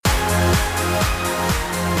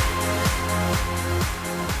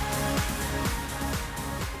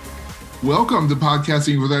Welcome to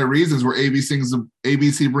Podcasting for That Reasons, where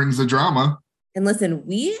ABC brings the drama. And listen,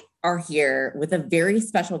 we are here with a very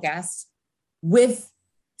special guest with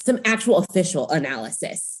some actual official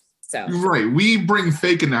analysis. So right, we bring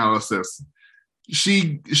fake analysis.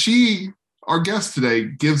 Our guest today,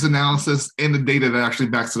 gives analysis and the data that actually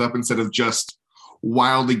backs it up instead of just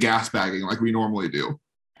wildly gasbagging like we normally do.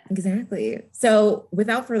 Exactly. So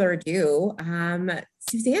without further ado,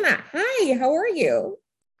 Suzana, hi, how are you?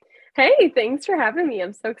 Hey, thanks for having me.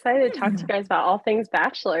 I'm so excited to talk to you guys about all things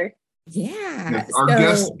Bachelor. Yeah. Yes, our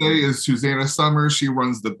guest today is Suzana Summers. She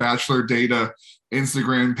runs the Bachelor Data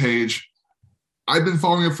Instagram page. I've been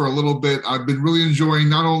following it for a little bit. I've been really enjoying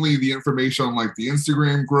not only the information on like the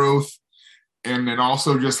Instagram growth, and then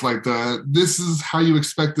also just like this is how you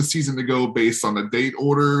expect the season to go based on the date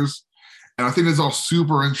orders. And I think it's all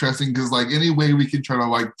super interesting because like any way we can try to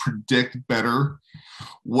like predict better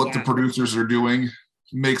what the producers are doing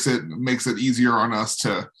makes it easier on us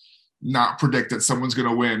to not predict that someone's going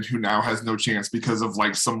to win who now has no chance because of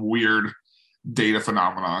like some weird data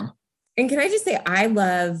phenomenon. And can I just say, I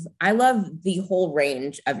love the whole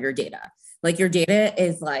range of your data. Like your data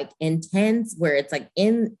is like intense, where it's like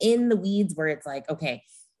in the weeds, where it's like, okay,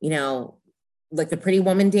 you know, like the Pretty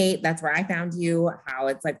Woman date, that's where I found you. How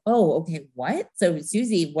it's like, oh, okay, what? So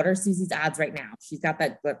Susie, what are Susie's odds right now? She's got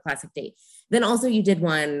that classic date. Then also you did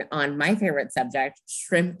one on my favorite subject,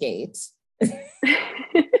 Shrimpgate.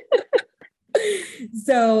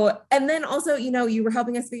 So, and then also, you know, you were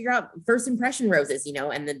helping us figure out first impression roses, you know,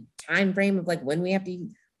 and the time frame of like when we have to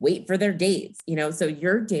wait for their dates, you know, so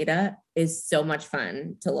your data is so much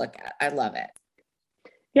fun to look at. I love it.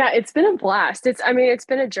 Yeah, it's been a blast. It's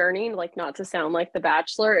been a journey, like not to sound like The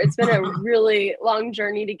Bachelor. It's been a really long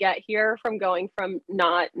journey to get here, from going from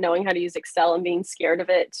not knowing how to use Excel and being scared of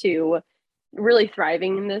it to really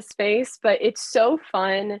thriving in this space. But it's so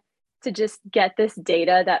fun to just get this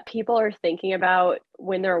data that people are thinking about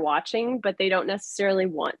when they're watching, but they don't necessarily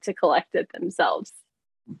want to collect it themselves.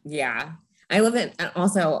 Yeah, I love it. And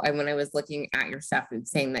also, when I was looking at your stuff and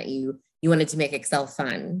saying that you wanted to make Excel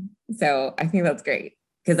fun. So I think that's great,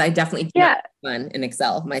 because I definitely do fun in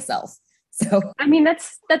Excel myself. So I mean,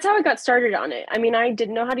 that's how I got started on it. I mean, I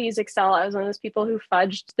didn't know how to use Excel. I was one of those people who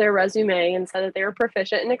fudged their resume and said that they were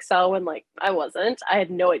proficient in Excel when like I wasn't. I had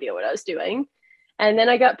no idea what I was doing. And then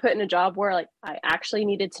I got put in a job where like I actually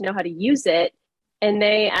needed to know how to use it. And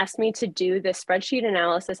they asked me to do this spreadsheet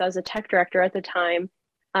analysis. I was a tech director at the time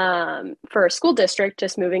for a school district,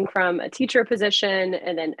 just moving from a teacher position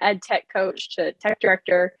and then ed tech coach to tech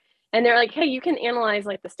director. And they're like, hey, you can analyze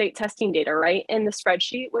like the state testing data, right? And the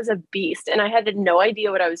spreadsheet was a beast. And I had no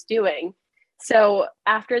idea what I was doing. So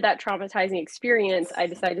after that traumatizing experience, I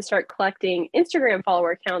decided to start collecting Instagram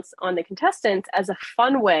follower accounts on the contestants as a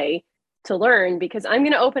fun way to learn, because I'm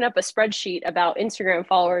going to open up a spreadsheet about Instagram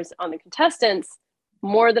followers on the contestants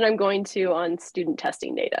more than I'm going to on student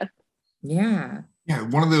testing data. Yeah. Yeah,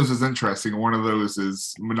 one of those is interesting. One of those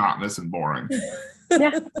is monotonous and boring.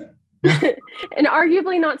 Yeah. And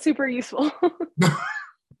arguably not super useful. I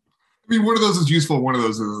mean, one of those is useful, one of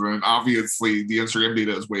those isn't. Obviously, the Instagram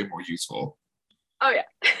data is way more useful. Oh, yeah.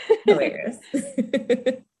 Hilarious.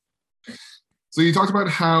 So you talked about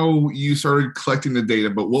how you started collecting the data,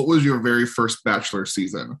 but what was your very first Bachelor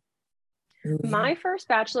season? My first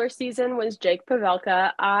Bachelor season was Jake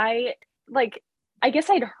Pavelka. I guess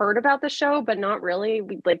I'd heard about the show, but not really.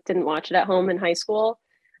 We didn't watch it at home in high school.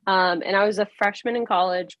 And I was a freshman in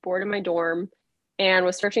college, bored in my dorm, and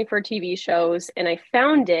was searching for TV shows, and I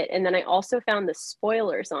found it. And then I also found the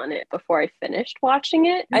spoilers on it before I finished watching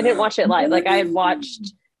it. I didn't watch it live. Like I had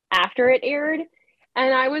watched after it aired,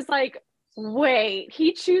 and I was like, wait,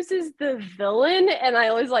 he chooses the villain? And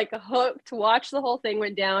I was like hooked, watched the whole thing,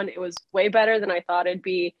 went down. It was way better than I thought it'd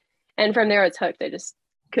be. And from there, it's hooked. I just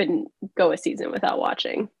couldn't go a season without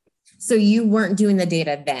watching. So you weren't doing the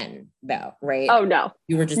data then, though, right? Oh, no.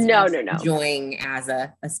 You were just no. enjoying as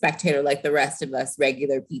a spectator like the rest of us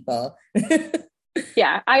regular people.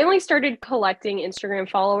 Yeah, I only started collecting Instagram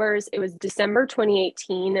followers. It was December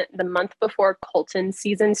 2018, the month before Colton's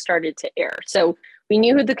season started to air. So we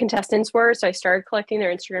knew who the contestants were. So I started collecting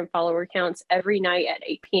their Instagram follower accounts every night at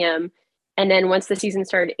 8 p.m. And then once the season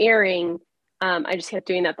started airing, I just kept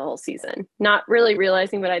doing that the whole season, not really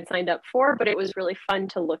realizing what I'd signed up for, but it was really fun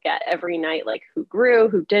to look at every night, like who grew,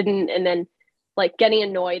 who didn't, and then like getting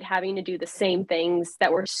annoyed having to do the same things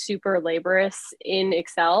that were super laborious in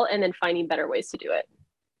Excel and then finding better ways to do it.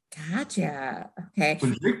 Gotcha. Okay.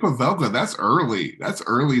 So Jake Pavelka, that's early. That's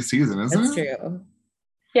early season, isn't it? That's true.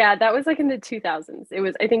 Yeah, that was like in the 2000s. It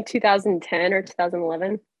was, I think, 2010 or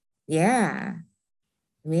 2011. Yeah.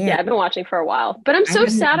 Man, Yeah, I've been watching for a while, but I'm I so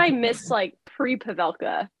haven't sad I even- missed like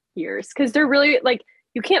pre-Pavelka years because they're really like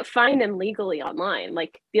you can't find them legally online.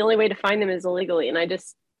 Like the only way to find them is illegally, and I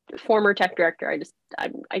just former tech director.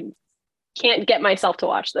 I can't get myself to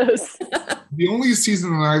watch those. The only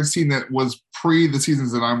season that I've seen that was pre the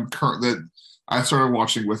seasons that that I started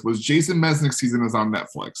watching with was Jason Mesnick's season is on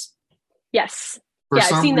Netflix. Yes, For yeah, I've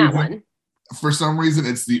some seen reason, that one. For some reason,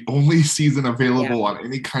 it's the only season available on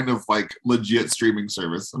any kind of like legit streaming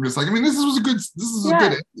service. I'm just like, I mean, this is a good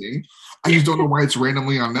ending. I just don't know why it's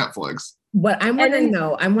randomly on Netflix. What I'm wondering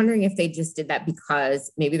though, I'm wondering if they just did that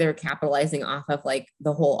because maybe they're capitalizing off of like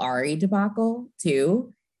the whole Ari debacle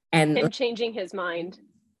too. And him changing his mind.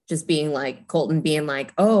 Just being like Colton being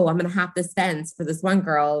like, oh, I'm gonna hop this fence for this one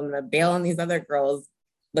girl, I'm gonna bail on these other girls,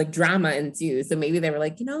 like drama ensues. So maybe they were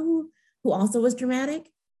like, you know who also was dramatic?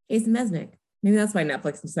 Jason Mesnick. Maybe that's why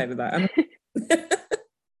Netflix decided that.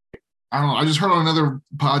 I don't know. I just heard on another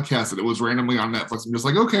podcast that it was randomly on Netflix. I'm just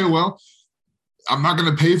like, okay, well, I'm not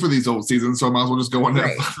going to pay for these old seasons, so I might as well just go on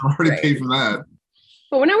Netflix. I already paid for that.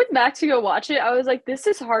 But when I went back to go watch it, I was like, this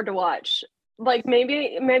is hard to watch. Like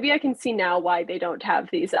maybe I can see now why they don't have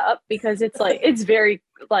these up because it's like it's very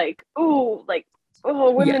like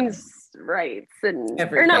women's rights and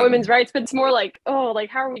or not women's rights, but it's more like how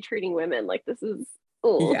are we treating women? Like this is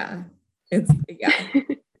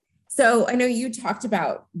So I know you talked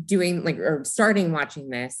about doing or starting watching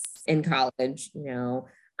this in college,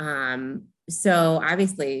 so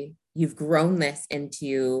obviously you've grown this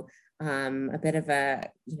into a bit of a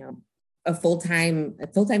full-time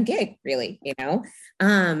gig, really,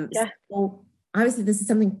 So obviously this is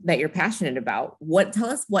something that you're passionate about. Tell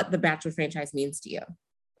us what the Bachelor franchise means to you.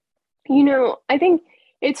 I think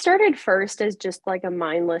it started first as just like a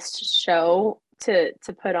mindless show to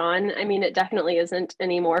put on. I mean, it definitely isn't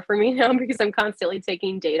anymore for me now because I'm constantly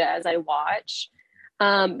taking data as I watch.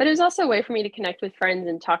 But it was also a way for me to connect with friends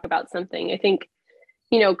and talk about something. I think,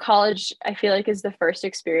 college, I feel like is the first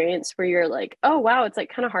experience where you're like, oh, wow, it's like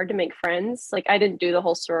kind of hard to make friends. Like I didn't do the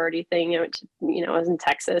whole sorority thing. I went to, I was in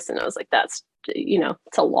Texas and I was like, that's,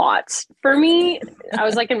 it's a lot for me. I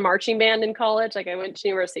was like in marching band in college. Like I went to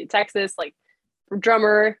University of Texas, like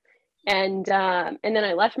drummer. And then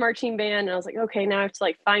I left marching band and I was like, okay, now I have to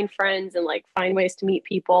like find friends and like find ways to meet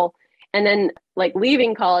people. And then like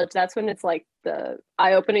leaving college, that's when it's like the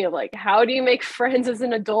eye opening of like, how do you make friends as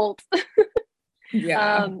an adult?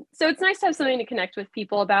 So it's nice to have something to connect with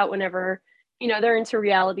people about whenever, they're into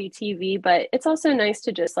reality TV, but it's also nice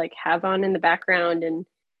to just like have on in the background. And,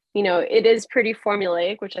 it is pretty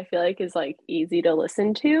formulaic, which I feel like is like easy to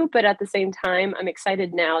listen to. But at the same time, I'm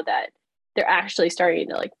excited now that they're actually starting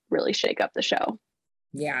to like really shake up the show.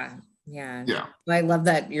 Yeah. Well, I love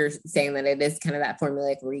that you're saying that it is kind of that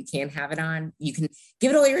formulaic where you can have it on. You can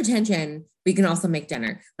give it all your attention, but you can also make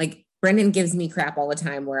dinner. Like Brendan gives me crap all the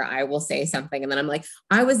time where I will say something and then I'm like,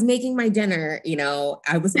 I was making my dinner,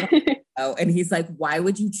 I was, and he's like, why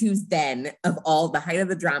would you choose then of all the height of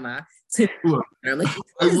the drama to, I'm like,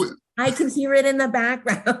 I can hear it in the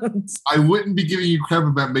background. I wouldn't be giving you crap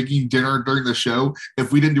about making dinner during the show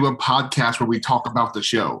if we didn't do a podcast where we talk about the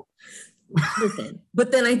show. Listen,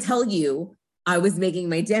 but then I tell you I was making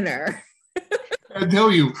my dinner. I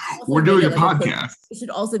tell you, we're doing a podcast. It should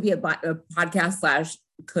also be a podcast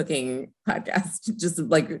 / cooking podcast, just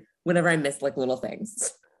like whenever I miss like little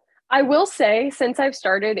things. I will say, since I've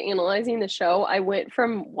started analyzing the show, I went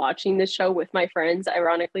from watching the show with my friends,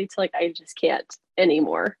 ironically, to like, I just can't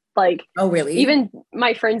anymore. Like, oh, really? Even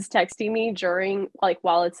my friends texting me during, like,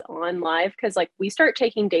 while it's on live, because like we start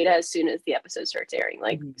taking data as soon as the episode starts airing,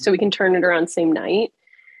 like, so we can turn it around same night.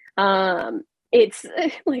 It's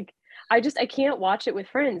like, I can't watch it with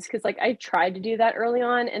friends because like I tried to do that early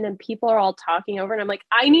on and then people are all talking over and I'm like,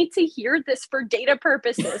 I need to hear this for data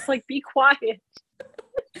purposes. Like, be quiet.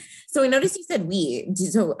 So I noticed you said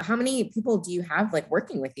so how many people do you have like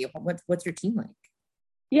working with you? What's your team like?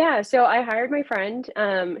 Yeah, so I hired my friend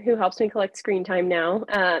who helps me collect screen time now.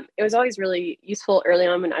 It was always really useful early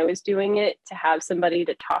on when I was doing it to have somebody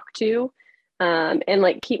to talk to and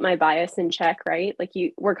like keep my bias in check, right? Like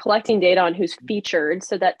we're collecting data on who's featured.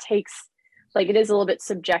 So that takes, like, it is a little bit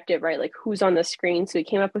subjective, right? Like who's on the screen. So we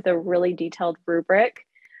came up with a really detailed rubric.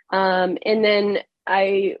 And then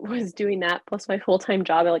I was doing that plus my full-time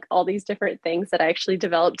job at like all these different things that I actually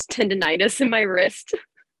developed tendonitis in my wrist.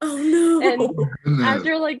 Oh no. And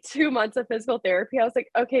after like 2 months of physical therapy, I was like,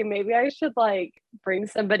 okay, maybe I should like bring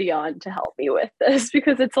somebody on to help me with this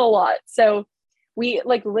because it's a lot. So we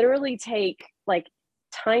like literally take like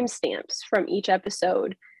timestamps from each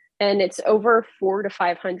episode and it's over 400 to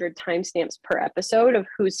 500 timestamps per episode of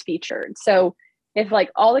who's featured. So if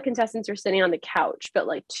like all the contestants are sitting on the couch, but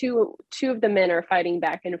like two of the men are fighting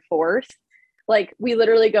back and forth, like we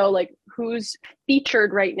literally go like, who's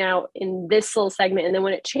featured right now in this little segment, and then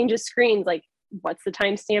when it changes screens, like what's the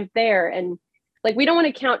timestamp there? And like we don't want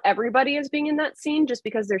to count everybody as being in that scene just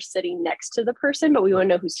because they're sitting next to the person, but we want to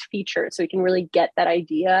know who's featured so we can really get that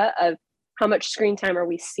idea of how much screen time are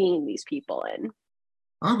we seeing these people in.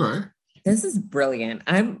 Okay. This is brilliant.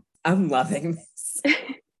 I'm loving this.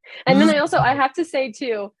 And then I have to say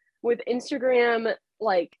too, with Instagram,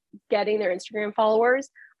 like getting their Instagram followers,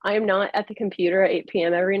 I am not at the computer at 8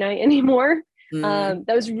 p.m. every night anymore. That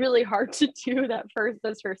was really hard to do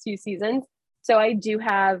those first few seasons. So I do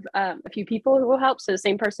have a few people who will help. So the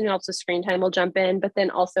same person who helps with screen time will jump in, but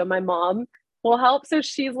then also my mom will help. So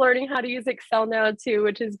she's learning how to use Excel now too,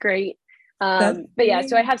 which is great. But yeah,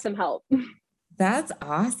 so I have some help. That's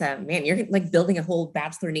awesome, man. You're like building a whole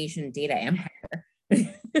Bachelor Nation data empire.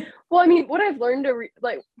 Well, I mean, what I've learned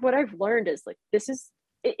is like,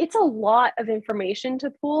 it's a lot of information to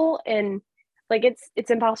pull, and like,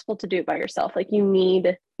 it's impossible to do it by yourself. Like you need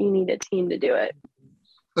a team to do it.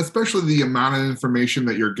 Especially the amount of information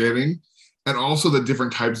that you're getting, and also the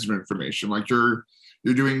different types of information. Like you're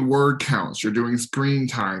doing word counts, you're doing screen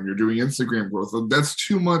time, you're doing Instagram growth. That's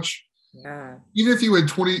too much. Yeah. Even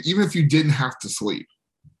if you didn't have to sleep.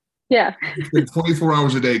 Yeah. 24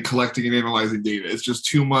 hours a day collecting and analyzing data. It's just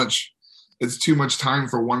too much. It's too much time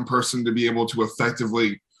for one person to be able to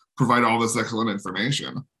effectively provide all this excellent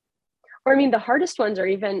information. Or I mean, the hardest ones are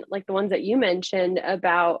even like the ones that you mentioned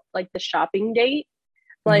about like the shopping date.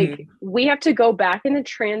 Like we have to go back in the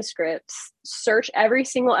transcripts, search every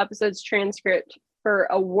single episode's transcript for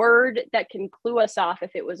a word that can clue us off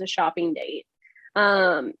if it was a shopping date.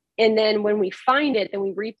 And then when we find it, then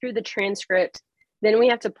we read through the transcript. Then we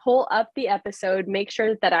have to pull up the episode, make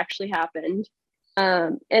sure that actually happened.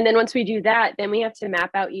 And then once we do that, then we have to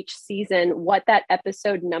map out each season, what that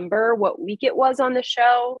episode number, what week it was on the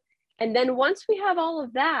show. And then once we have all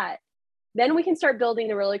of that, then we can start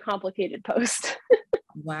building a really complicated post.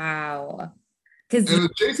 Wow. And the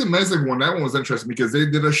Jason Mesnick one, that one was interesting because they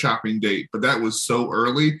did a shopping date, but that was so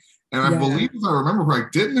early. And I believe, if I remember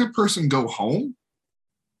right, didn't that person go home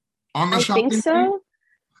on the shopping date? I think so.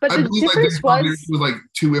 But the difference was like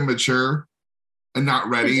too immature and not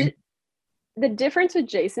ready. The difference with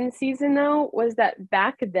Jason's season, though, was that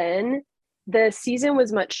back then the season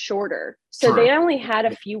was much shorter. So they only had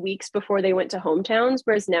a few weeks before they went to hometowns,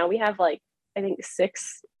 whereas now we have like, I think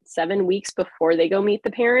 6-7 weeks before they go meet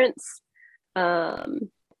the parents.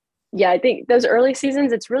 Yeah, I think those early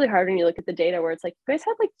seasons, it's really hard when you look at the data where it's like, you guys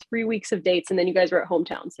had like 3 weeks of dates and then you guys were at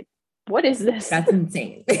hometowns. Like, what is this? That's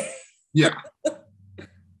insane. Yeah.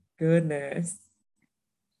 Goodness.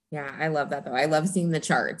 Yeah, I love that though. I love seeing the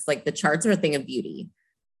charts. Like the charts are a thing of beauty.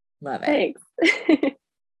 Love it. Thanks.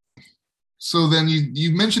 So then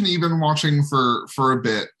you mentioned that you've been watching for a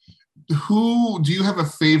bit. Who do you have a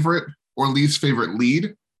favorite or least favorite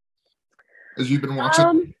lead as you've been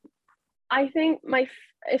watching? I think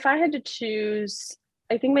if I had to choose,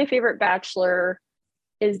 I think my favorite Bachelor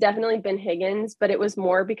is definitely Ben Higgins, but it was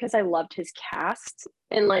more because I loved his cast.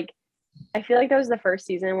 And like, I feel like that was the first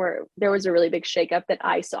season where there was a really big shakeup that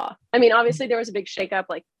I saw. I mean, obviously there was a big shakeup,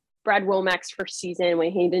 like Brad Womack's first season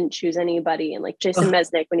when he didn't choose anybody, and like Jason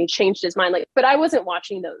Mesnick when he changed his mind. Like, but I wasn't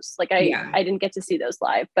watching those. Like I didn't get to see those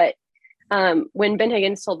live. But when Ben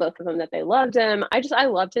Higgins told both of them that they loved him, I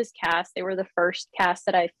loved his cast. They were the first cast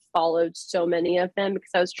that I followed so many of them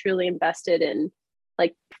because I was truly invested in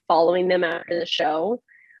like following them after the show.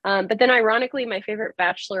 But then ironically, my favorite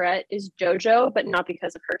Bachelorette is JoJo, but not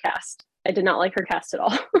because of her cast. I did not like her cast at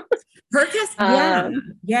all. Her cast,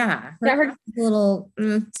 yeah. Her cast is a little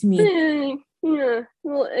to me. Yeah,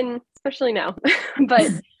 well, and especially now.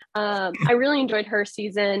 But I really enjoyed her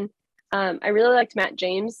season. I really liked Matt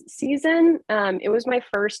James' season. It was my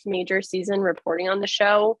first major season reporting on the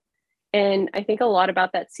show. And I think a lot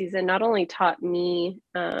about that season not only taught me,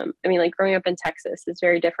 I mean, like growing up in Texas is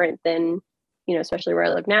very different than, you know, especially where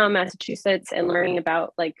I live now in Massachusetts, and learning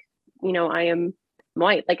about like, you know, I am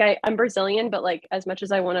white. Like I'm Brazilian, but like as much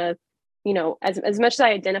as I want to, you know, as much as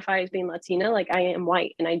I identify as being Latina, like I am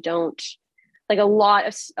white, and I don't like a lot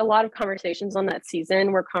of conversations on that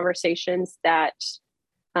season were conversations that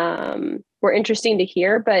were interesting to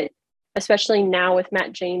hear, but especially now with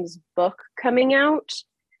Matt James' book coming out,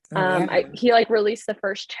 he like released the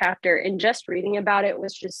first chapter, and just reading about it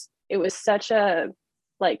was such a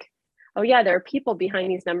like, oh yeah, there are people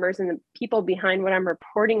behind these numbers and the people behind what I'm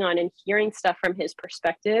reporting on, and hearing stuff from his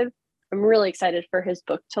perspective. I'm really excited for his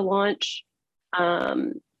book to launch.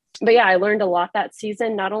 But yeah, I learned a lot that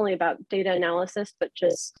season, not only about data analysis, but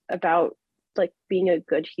just about like being a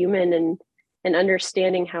good human and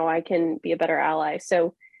understanding how I can be a better ally.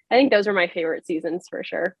 So I think those are my favorite seasons for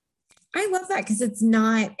sure. I love that because it's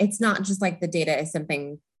not just like the data is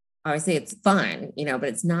something, obviously it's fun, but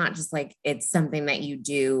it's not just like it's something that you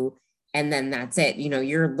do and then that's it.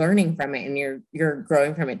 You're learning from it and you're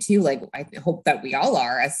growing from it too. Like I hope that we all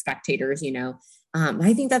are as spectators,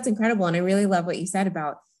 I think that's incredible. And I really love what you said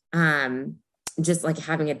about just like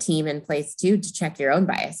having a team in place too to check your own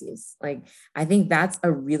biases. Like I think that's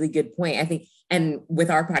a really good point. I think, and with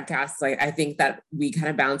our podcast, like I think that we kind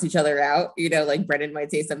of balance each other out, like Brendan might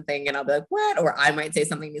say something and I'll be like, what? Or I might say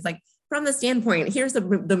something. He's like, from the standpoint, here's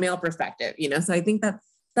the male perspective, so I think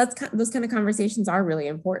that's those kind of conversations are really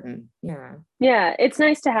important. Yeah, it's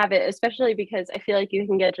nice to have it, especially because I feel like you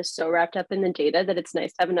can get just so wrapped up in the data that it's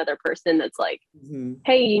nice to have another person that's like,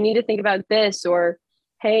 hey, you need to think about this, or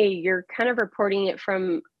hey, you're kind of reporting it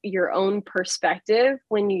from your own perspective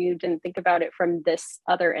when you didn't think about it from this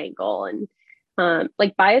other angle. And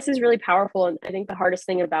like bias is really powerful. And I think the hardest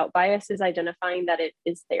thing about bias is identifying that it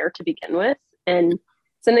is there to begin with. And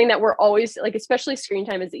something that we're always like, especially screen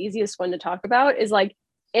time is the easiest one to talk about, is like,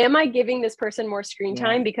 am I giving this person more screen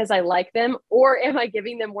time because I like them? Or am I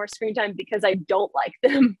giving them more screen time because I don't like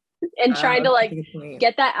them? And trying to like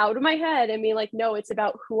get that out of my head and be like, no, it's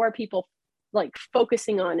about who are people like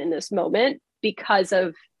focusing on in this moment because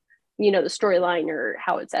of, the storyline or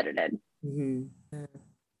how it's edited. And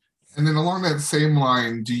then along that same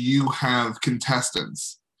line, do you have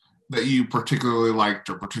contestants that you particularly liked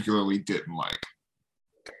or particularly didn't like?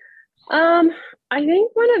 I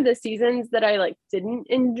think one of the seasons that I like didn't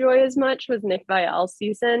enjoy as much was Nick Viall's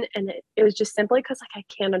season, and it was just simply because like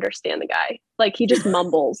I can't understand the guy. Like he just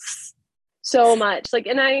mumbles so much. Like,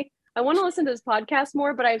 and I want to listen to this podcast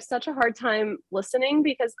more, but I have such a hard time listening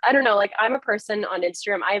because I don't know. Like I'm a person on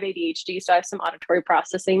Instagram. I have ADHD, so I have some auditory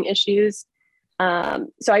processing issues.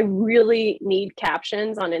 So I really need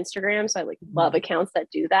captions on Instagram. So I like love accounts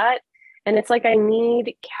that do that. And it's like, I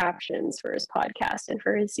need captions for his podcast and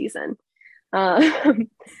for his season. And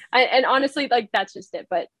honestly, like, that's just it.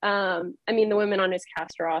 But, I mean, the women on his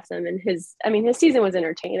cast are awesome. And his season was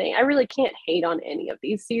entertaining. I really can't hate on any of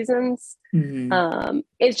these seasons.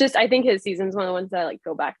 It's just, I think his season's one of the ones that I like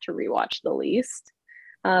go back to rewatch the least.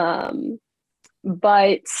 Yeah. And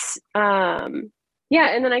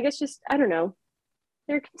then I guess just, I don't know,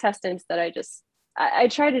 there are contestants that I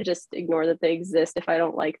try to just ignore that they exist if I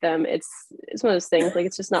don't like them. It's one of those things, like,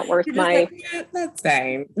 it's just not worth my... Like, yeah, that's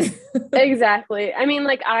fine. Exactly. I mean,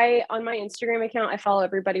 like, on my Instagram account, I follow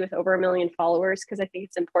everybody with over 1 million followers because I think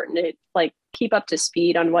it's important to, like, keep up to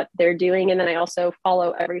speed on what they're doing. And then I also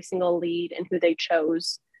follow every single lead and who they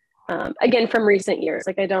chose. Again, from recent years.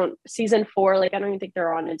 Like, season 4, like, I don't even think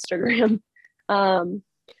they're on Instagram.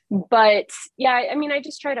 But yeah, I mean, I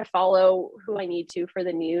just try to follow who I need to for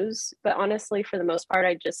the news. But honestly, for the most part,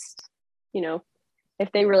 I just,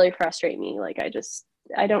 if they really frustrate me, like, I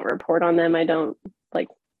don't report on them. I don't, like,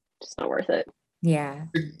 just not worth it. Yeah.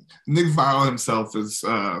 Nick Viall himself is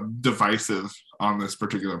divisive on this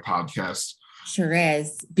particular podcast. Sure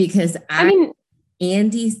is, because I mean,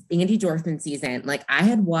 Andy Dorfman season, like, I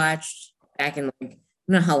had watched back in, like, I don't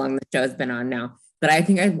know how long the show has been on now. But I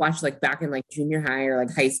think I watched like back in like junior high or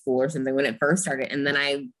like high school or something when it first started. And then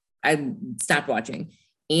I stopped watching.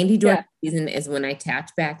 Andy Dorfman season is when I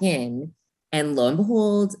tapped back in, and lo and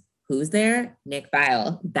behold, who's there? Nick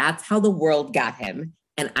Viall. That's how the world got him.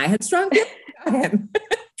 And I had strong feelings about him.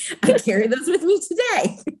 I carry those with me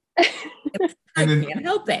today. I can't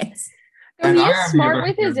help it. And he's smart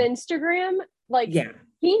with his Instagram. Like,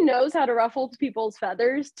 he knows how to ruffle people's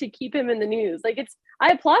feathers to keep him in the news. Like,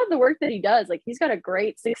 I applaud the work that he does. Like, he's got a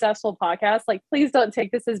great, successful podcast. Like, please don't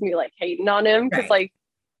take this as me, like, hating on him. Because, like,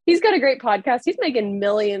 he's got a great podcast. He's making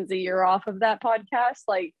millions a year off of that podcast.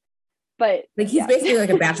 Like, but... Like, he's basically like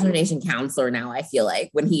a Bachelor Nation counselor now, I feel like.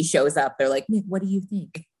 When he shows up, they're like, Nick, what do you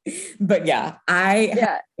think? But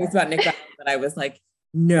it's about Nick Viall, but I was like,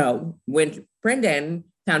 no. When Brendan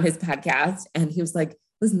found his podcast, and he was like,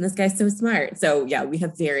 listen, this guy's so smart. So, yeah, we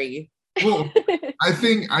have very... Well, I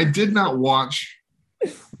think I did not watch...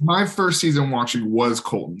 My first season watching was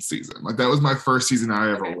Colton's season. Like, that was my first season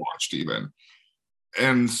I ever watched, even.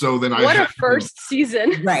 And so then what a first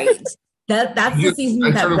season. Right. That's the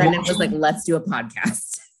season that Brendan was like, let's do a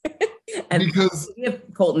podcast. And because we have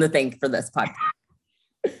Colton to thank for this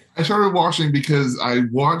podcast. I started watching because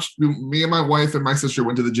me and my wife and my sister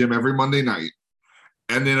went to the gym every Monday night.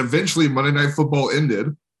 And then eventually Monday Night Football ended.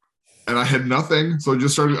 And I had nothing. So I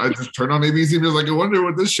just turned on ABC and was like, I wonder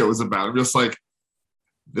what this show is about. I'm just like,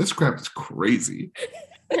 this crap is crazy.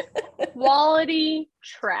 Quality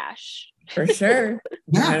trash. For sure.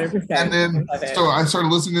 Yeah. 100%. And then, so I started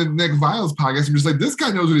listening to Nick Vile's podcast. I'm just like, this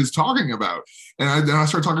guy knows what he's talking about. And I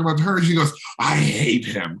started talking about to her, and she goes, I hate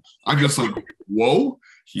him. I'm just like, whoa,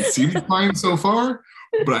 he seems fine so far,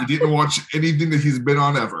 but I didn't watch anything that he's been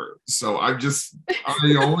on ever. So I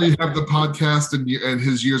only have the podcast and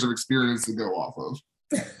his years of experience to go off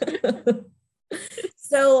of.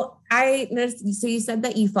 So I noticed, so you said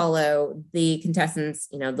that you follow the contestants,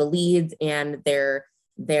 the leads and their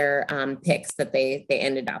picks that they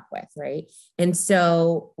ended up with, right? And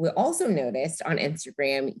so we also noticed on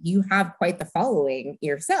Instagram, you have quite the following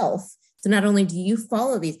yourself. So not only do you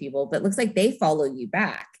follow these people, but it looks like they follow you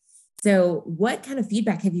back. So what kind of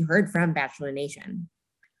feedback have you heard from Bachelor Nation?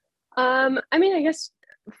 I mean, I guess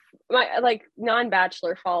my like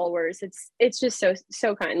non-Bachelor followers, it's just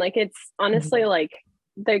so kind. Like, it's honestly like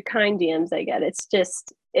the kind DMs I get. It's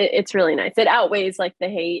just it's really nice. It outweighs like the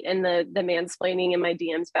hate and the mansplaining in my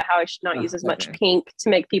DMs about how I should not use as much pink to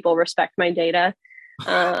make people respect my data.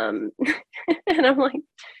 And I'm like,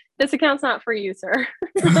 this account's not for you, sir.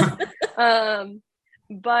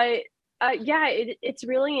 But yeah, it's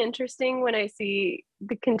really interesting when I see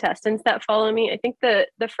the contestants that follow me. I think the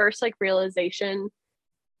first like realization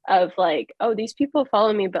of like, oh, these people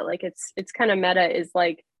follow me, but like it's kind of meta is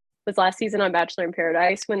like, was last season on Bachelor in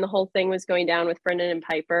Paradise when the whole thing was going down with Brendan and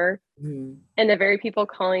Piper, and the very people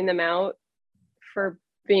calling them out for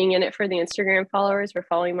being in it for the Instagram followers were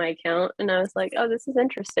following my account. And I was like, oh, this is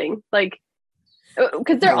interesting. Like,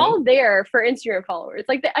 because they're all there for Instagram followers.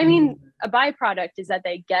 Like, I mean, a byproduct is that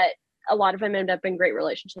they get, a lot of them end up in great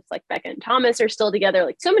relationships. Like Becca and Thomas are still together.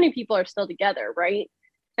 Like, so many people are still together, right?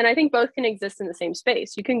 And I think both can exist in the same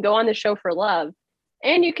space. You can go on the show for love,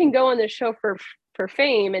 and you can go on the show for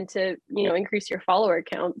fame and to, increase your follower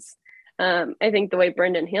counts. I think the way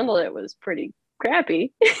Brendan handled it was pretty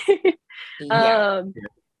crappy.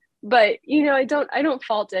 But I don't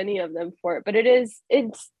fault any of them for it, but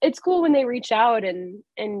it's cool when they reach out and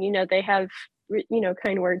they have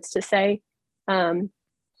kind words to say.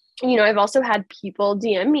 I've also had people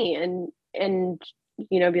DM me and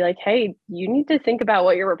be like, hey, you need to think about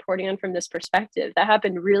what you're reporting on from this perspective. That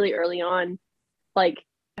happened really early on, like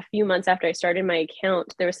a few months after I started my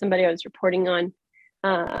account. There was somebody I was reporting on.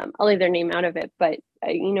 I'll leave their name out of it, but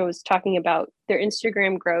I, was talking about their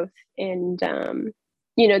Instagram growth, and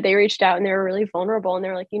they reached out and they were really vulnerable, and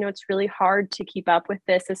they're like, it's really hard to keep up with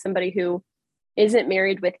this as somebody who isn't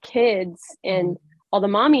married with kids, and all the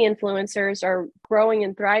mommy influencers are growing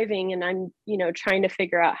and thriving, and I'm trying to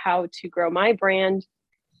figure out how to grow my brand,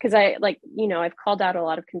 because I've called out a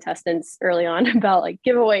lot of contestants early on about like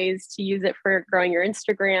giveaways to use it for growing your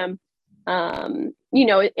Instagram, and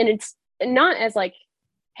it's not as like,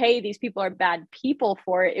 hey, these people are bad people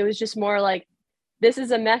for it. It was just more like, this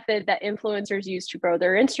is a method that influencers use to grow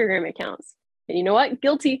their Instagram accounts. And you know what?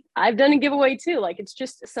 Guilty. I've done a giveaway too. Like, it's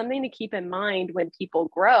just something to keep in mind when people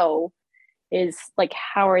grow, is like,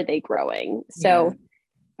 how are they growing? So,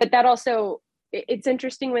 but that also, it's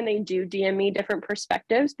interesting when they do DM me different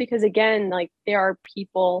perspectives, because again, like, there are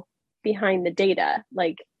people behind the data,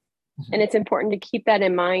 like, and it's important to keep that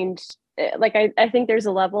in mind. Like, I think there's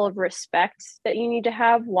a level of respect that you need to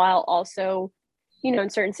have, while also, in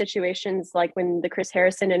certain situations, like when the Chris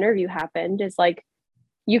Harrison interview happened, is like,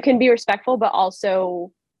 you can be respectful, but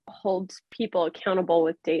also hold people accountable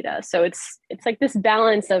with data. So it's like this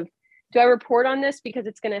balance of, do I report on this because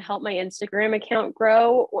it's going to help my Instagram account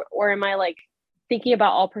grow, or am I like thinking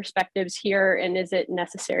about all perspectives here, and is it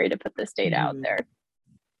necessary to put this data out there?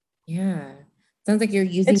 Yeah. Sounds like you're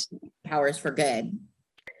using powers for good.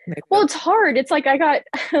 Well, it's hard. It's like, I got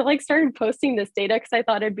like started posting this data because I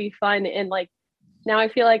thought it'd be fun. And like, now I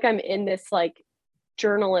feel like I'm in this like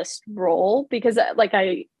journalist role, because like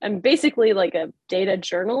I'm basically like a data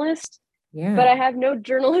journalist, but I have no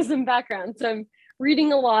journalism background. So I'm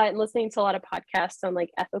reading a lot and listening to a lot of podcasts on like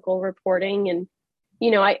ethical reporting. And,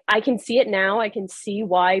 I can see it now. I can see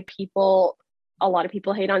why a lot of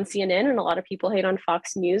people hate on CNN and a lot of people hate on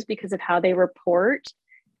Fox News because of how they report,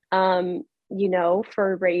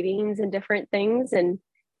 for ratings and different things. And,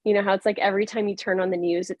 how it's like every time you turn on the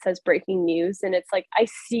news, it says breaking news. And it's like, I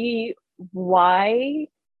see why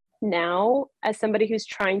now, as somebody who's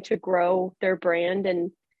trying to grow their brand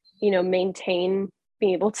and, maintain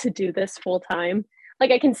being able to do this full time. Like,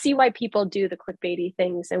 I can see why people do the clickbaity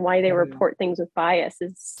things and why they report things with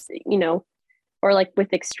biases, or like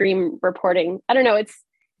with extreme reporting. I don't know.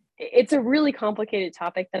 It's a really complicated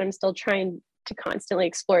topic that I'm still trying to constantly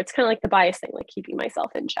explore. It's kind of like the bias thing, like keeping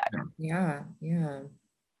myself in check. Yeah.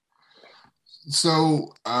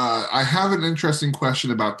 So I have an interesting question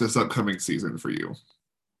about this upcoming season for you.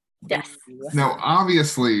 Yes. Now,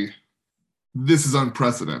 obviously, this is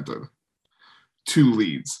unprecedented. 2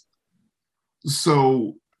 leads.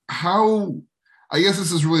 So how, I guess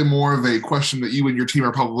this is really more of a question that you and your team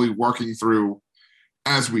are probably working through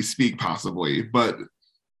as we speak, possibly, but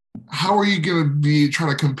how are you going to be trying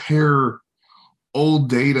to compare old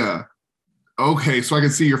data? Okay, so I can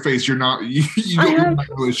see your face. You're not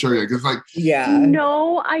really sure yet. Because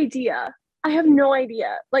no idea. I have no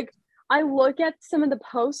idea. Like, I look at some of the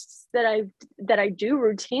posts that I do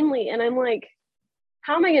routinely, and I'm like,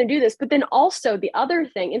 how am I going to do this? But then also the other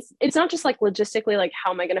thing, it's not just like logistically, like,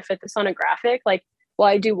 how am I going to fit this on a graphic? Like, well,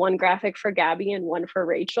 I do one graphic for Gabby and one for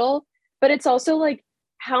Rachel, but it's also like,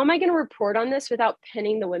 how am I going to report on this without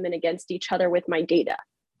pinning the women against each other with my data?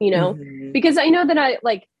 You know, because I know that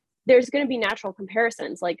there's going to be natural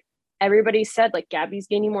comparisons. Like, everybody said, like, Gabby's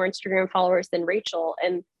gaining more Instagram followers than Rachel.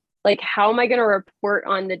 And like, how am I going to report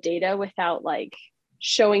on the data without like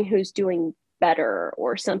showing who's doing better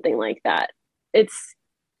or something like that?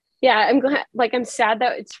 I'm glad, like, I'm sad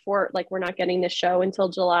that it's we're not getting the show until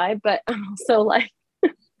July, but I'm also like, I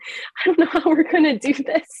don't know how we're going to do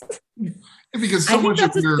this. Because I think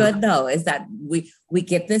that's what's good though, is that we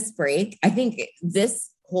get this break. I think this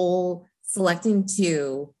whole selecting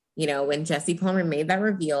 2, you know, when Jesse Palmer made that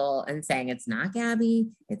reveal and saying it's not Gabby,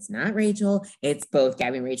 it's not Rachel, it's both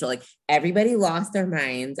Gabby and Rachel, like, everybody lost their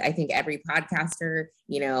minds. I think every podcaster,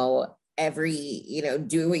 you know,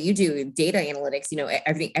 do what you do, data analytics, you know,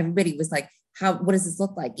 everybody was like, what does this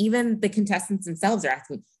look like? Even the contestants themselves are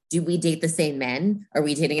asking, do we date the same men? Are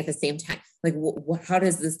we dating at the same time? Like, how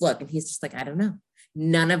does this look? And he's just like, I don't know.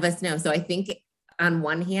 None of us know. So I think on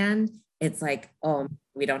one hand, it's like, oh,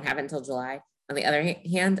 we don't have it until July. On the other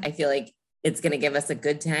hand, I feel like it's going to give us a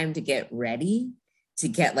good time to get ready, to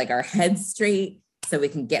get like our heads straight so we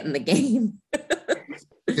can get in the game.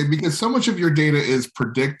 Because so much of your data is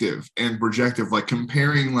predictive and projective, like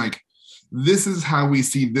comparing, like, this is how we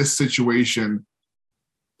see this situation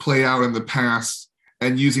play out in the past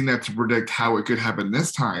and using that to predict how it could happen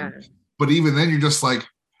this time. Yeah. But even then, you're just like,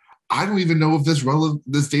 I don't even know if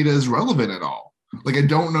this data is relevant at all. Like, I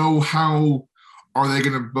don't know how. Are they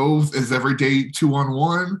going to both? Is every date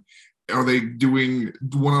 2-on-1? Are they doing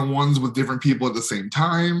 1-on-1s with different people at the same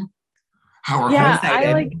time? How are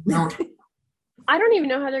I don't even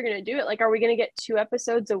know how they're going to do it. Like, are we going to get 2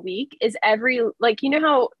 episodes a week? Is like, you know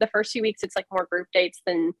how the first few weeks it's like more group dates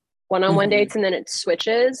than one-on-one dates, and then it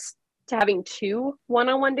switches to having 2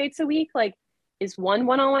 one-on-one dates a week? Like, is one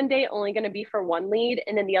one-on-one date only going to be for one lead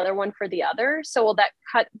and then the other one for the other? So will that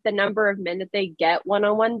cut the number of men that they get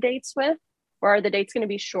one-on-one dates with? Or are the dates going to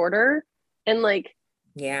be shorter? And like,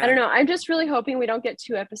 I don't know. I'm just really hoping we don't get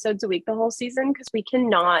 2 episodes a week the whole season, because we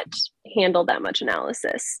cannot handle that much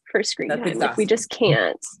analysis for screen time. Like, we just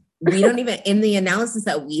can't. We don't even, in the analysis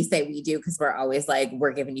that we say we do, because we're always like,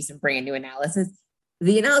 we're giving you some brand new analysis.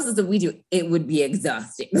 The analysis that we do, it would be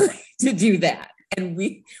exhausting to do that. And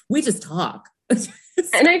we just talk.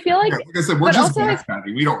 And I feel like I said, we're just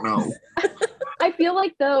backpacking. We don't know. I feel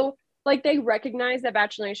like, though, like, they recognize that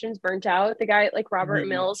Bachelor Nation's burnt out. The guy, like Robert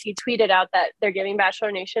Mills, he tweeted out that they're giving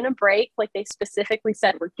Bachelor Nation a break. Like, they specifically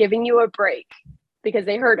said, we're giving you a break, because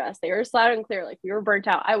they heard us. They heard us loud and clear. Like, we were burnt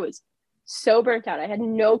out. I was so burnt out. I had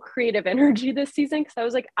no creative energy this season, because I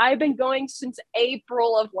was like, I've been going since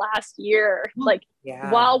April of last year, like,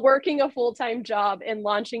 while working a full-time job and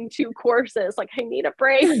launching 2 courses. Like, I need a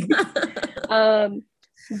break.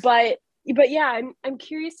 But yeah, I'm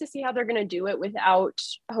curious to see how they're going to do it without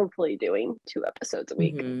hopefully doing 2 episodes a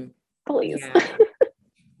week. Please.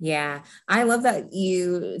 Yeah. I love that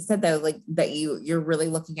you said though, like, that you're really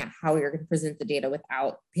looking at how you're going to present the data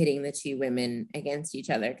without pitting the 2 women against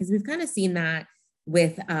each other. Because we've kind of seen that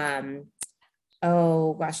with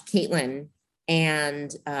Caitlin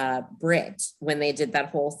and Britt, when they did that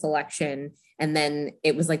whole selection, and then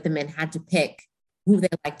it was like the men had to pick who they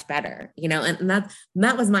liked better, you know, and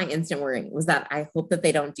that was my instant worry, was that I hope that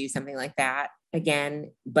they don't do something like that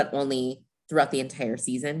again, but only throughout the entire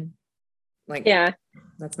season. Like, yeah,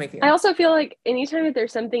 that's my fear. I also feel like anytime that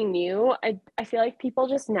there's something new, I feel like people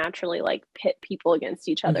just naturally like pit people against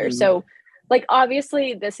each other. So like,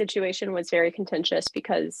 obviously the situation was very contentious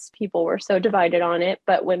because people were so divided on it.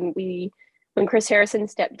 But when Chris Harrison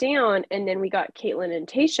stepped down and then we got Caitlin and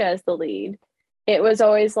Tayshia as the lead, it was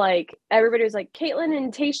always like, everybody was like, Caitlin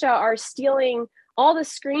and Tayshia are stealing all the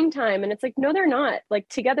screen time. And it's like, no, they're not. Like,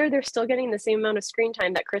 together, they're still getting the same amount of screen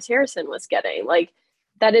time that Chris Harrison was getting. Like,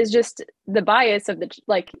 that is just the bias of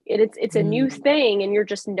it's a new thing, and you're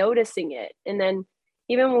just noticing it. And then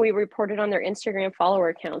even when we reported on their Instagram follower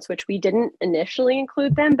accounts, which we didn't initially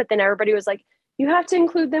include them, but then everybody was like, you have to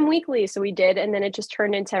include them weekly. So we did. And then it just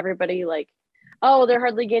turned into everybody like, oh, they're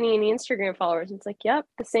hardly gaining any Instagram followers. And it's like, yep,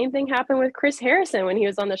 the same thing happened with Chris Harrison when he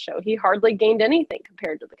was on the show. He hardly gained anything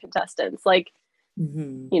compared to the contestants. Like,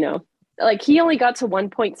 you know, like he only got to 1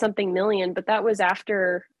 point something million, but that was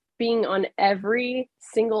after being on every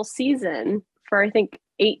single season for, I think,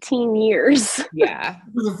 18 years. Yeah.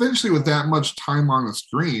 Because eventually with that much time on the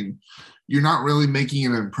screen, you're not really making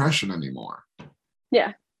an impression anymore.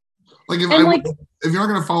 Yeah. Like if you're not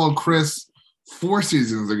going to follow Chris 4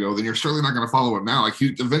 seasons ago, then you're certainly not going to follow him now. Like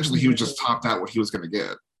eventually he was just topped out what he was going to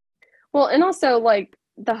get. Well, and also like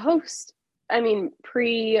the host, I mean,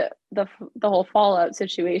 pre the whole Fallout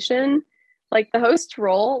situation, like the host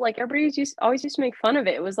role, like everybody always used to make fun of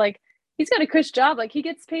it. It was like, he's got a cush job. Like he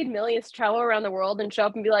gets paid millions to travel around the world and show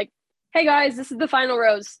up and be like, hey guys, this is the final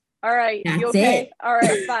rose. All right. That's you okay? it. All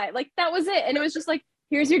right, bye. Like that was it. And it was just like,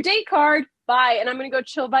 here's your date card. Bye. And I'm going to go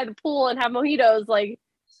chill by the pool and have mojitos. Like,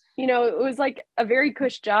 you know, it was like a very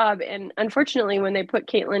cush job. And unfortunately, when they put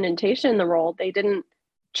Caitlyn and Tayshia in the role, they didn't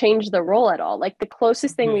change the role at all. Like the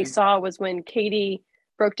closest thing we saw was when Katie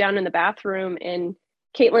broke down in the bathroom and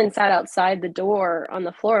Caitlyn sat outside the door on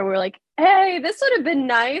the floor, and we were like, hey, this would have been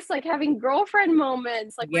nice, like having girlfriend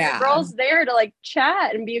moments, like when the girl's there to like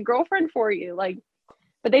chat and be a girlfriend for you. Like,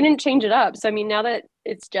 but they didn't change it up. So I mean, now that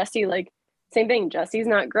it's Jesse, like same thing, Jesse's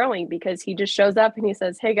not growing because he just shows up and he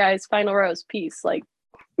says, hey guys, final rose, peace. Like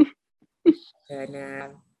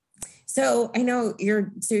so I know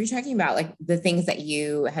you're talking about like the things that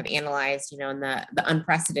you have analyzed, you know, and the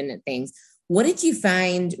unprecedented things. What did you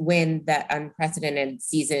find when that unprecedented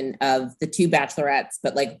season of the 2 bachelorettes,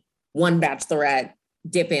 but like one bachelorette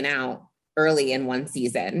dipping out early in one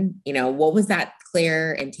season? You know, what was that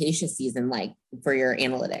Claire and Tayshia season like for your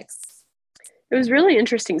analytics? It was really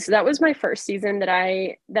interesting. So that was my first season that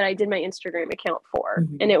I did my Instagram account for.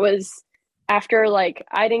 And it was after like,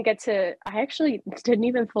 I actually didn't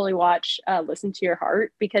even fully watch Listen to Your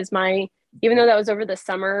Heart because even though that was over the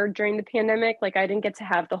summer during the pandemic, like I didn't get to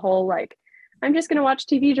have the whole, like, I'm just going to watch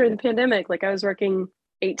TV during the pandemic. Like I was working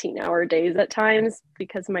 18-hour days at times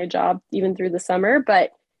because of my job, even through the summer.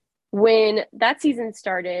 But when that season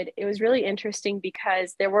started, it was really interesting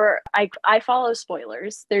because I follow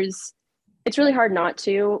spoilers. It's really hard not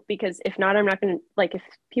to, because if not, I'm not going to, like, if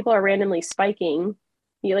people are randomly spiking,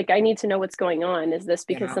 I need to know what's going on. Is this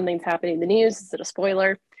because something's happening in the news? Is it a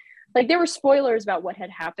spoiler? Like there were spoilers about what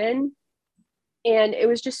had happened. And it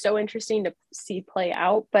was just so interesting to see play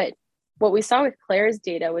out. But what we saw with Claire's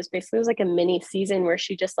data was basically, it was like a mini season where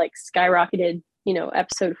she just like skyrocketed, you know,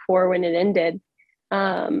 episode 4 when it ended.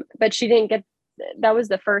 But she didn't get, that was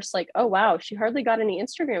the first like, oh wow, she hardly got any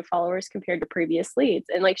Instagram followers compared to previous leads.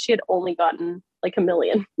 And like, she had only gotten like 1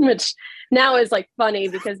 million, which now is like funny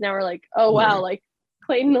because now we're like, oh wow, like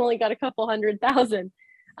Clayton only got a couple 100,000.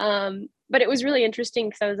 But it was really interesting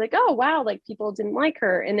because I was like, oh wow, like people didn't like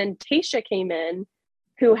her. And then Tayshia came in,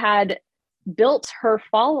 who had built her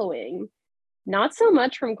following, not so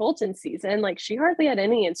much from Colton's season. Like she hardly had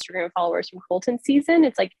any Instagram followers from Colton's season.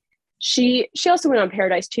 It's like she also went on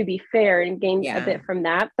Paradise, to be fair, and gained a bit from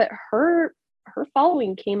that. But her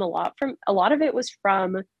following came a lot of it was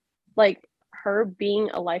from like her being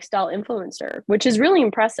a lifestyle influencer, which is really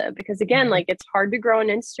impressive because again, like it's hard to grow on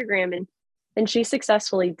Instagram, and she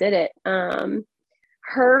successfully did it.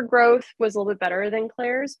 Her growth was a little bit better than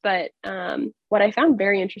Claire's, but what I found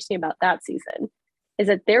very interesting about that season is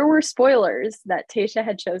that there were spoilers that Tayshia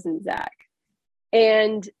had chosen Zach,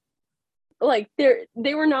 and like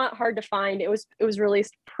they were not hard to find. It was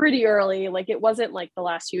released pretty early. Like it wasn't like the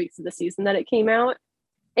last few weeks of the season that it came out,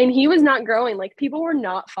 and he was not growing. Like people were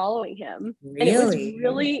not following him. Really? And it was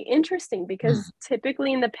really interesting because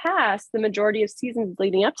typically in the past, the majority of seasons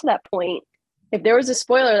leading up to that point, if there was a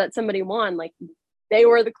spoiler that somebody won, like they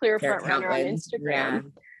were the clear front runner on Instagram. Yeah.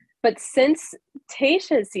 But since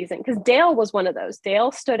Tayshia's season, because Dale was one of those,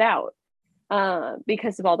 Dale stood out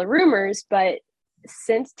because of all the rumors. But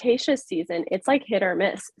since Tayshia's season, it's like hit or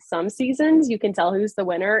miss. Some seasons you can tell who's the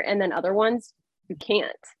winner, and then other ones you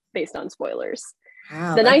can't based on spoilers.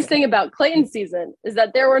 Wow, the nice thing about Clayton's season is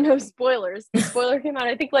that there were no spoilers. The spoiler came out,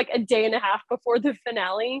 I think, like a day and a half before the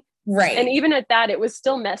finale. Right. And even at that, it was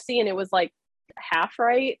still messy and it was like half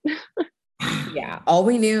right. Yeah. All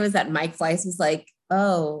we knew is that Mike Fleiss was like,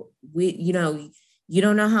 oh, you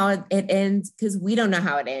don't know how it ends because we don't know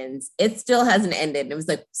how it ends. It still hasn't ended. And it was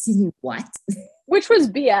like, excuse me, what? Which was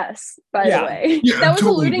BS, by the way. Yeah, that was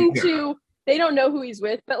totally, alluding to, they don't know who he's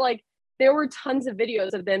with, but like there were tons of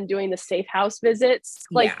videos of them doing the safe house visits.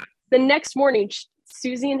 Like the next morning,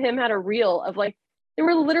 Susie and him had a reel of like, there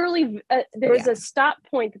were literally, there was a stop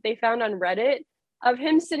point that they found on Reddit of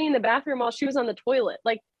him sitting in the bathroom while she was on the toilet.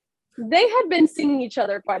 Like They had been seeing each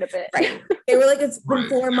other quite a bit. Right. They were like, it's been Right.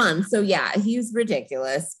 4 months. So yeah, he's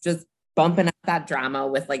ridiculous. Just bumping up that drama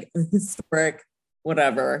with like historic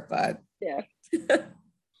whatever. But yeah.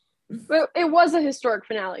 But it was a historic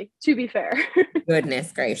finale, to be fair.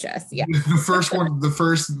 Goodness gracious. Yeah. The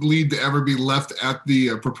first lead to ever be left at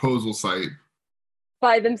the proposal site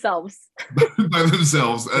By themselves. by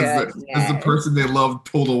themselves as the person they love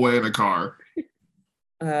pulled away in a car.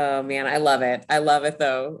 Oh man, I love it. I love it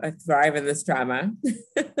though. I thrive in this drama.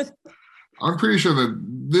 I'm pretty sure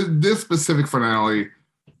that this specific finale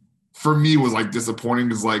for me was like disappointing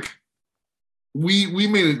because like we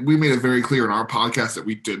made it very clear in our podcast that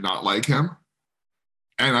we did not like him,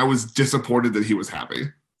 and I was disappointed that he was happy.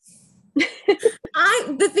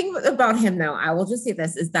 The thing about him though, I will just say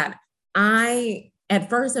this, is that at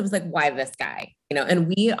first I was like, why this guy?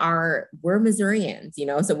 And we're Missourians,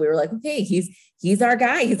 so we were like, okay, he's our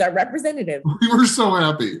guy, he's our representative. We were so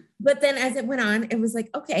happy. But then as it went on, it was like,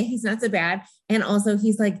 okay, he's not so bad. And also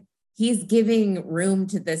he's giving room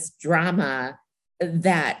to this drama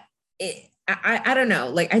that I don't know.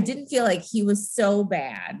 Like, I didn't feel like he was so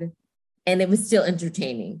bad and it was still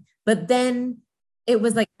entertaining. But then it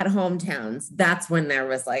was like at hometowns. That's when there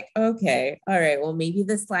was like, okay, all right, well, maybe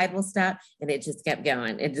the slide will stop. And it just kept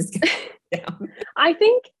going. It just kept down. I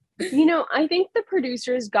think the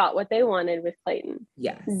producers got what they wanted with Clayton.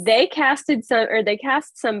 Yes. They cast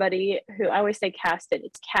somebody who, I always say casted,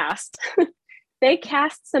 it's cast. They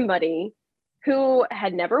cast somebody who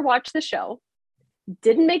had never watched the show,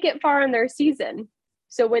 didn't make it far in their season.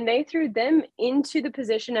 So when they threw them into the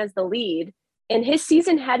position as the lead, and his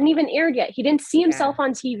season hadn't even aired yet, he didn't see himself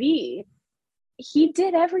on TV. He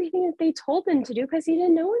did everything that they told him to do because he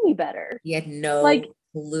didn't know any better. He had no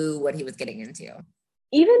clue what he was getting into.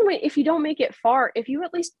 Even if you don't make it far, if you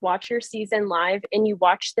at least watch your season live and you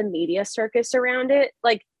watch the media circus around it,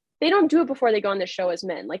 like, they don't do it before they go on the show as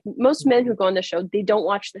men. Like, most men who go on the show, they don't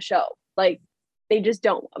watch the show. Like, they just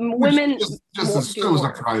don't. Women just is so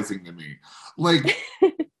surprising to me. Like,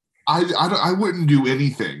 I wouldn't do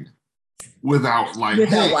anything without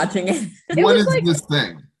watching it. What is this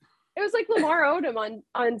thing? It was like Lamar Odom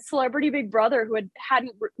on Celebrity Big Brother, who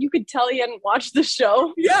hadn't you could tell he hadn't watched the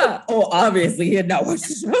show. Yeah. Oh, obviously he had not watched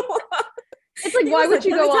the show. It's like, why would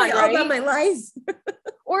you go on, right? About my life.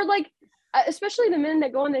 Or like, especially the men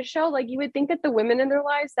that go on the show, like, you would think that the women in their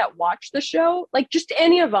lives that watch the show, like, just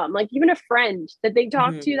any of them, like even a friend that they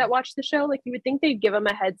talk to that watch the show, like, you would think they'd give them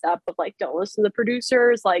a heads up of like, don't listen to the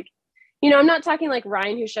producers. Like, I'm not talking like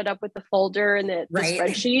Ryan, who showed up with the folder and the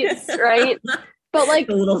spreadsheets, right? But like,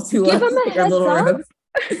 give them a heads up,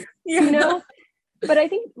 But I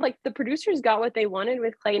think like the producers got what they wanted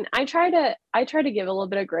with Clayton. I try to give a little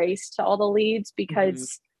bit of grace to all the leads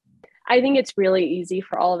because I think it's really easy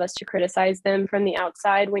for all of us to criticize them from the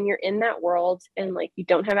outside when you're in that world and like you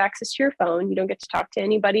don't have access to your phone, you don't get to talk to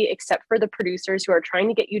anybody except for the producers who are trying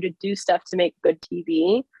to get you to do stuff to make good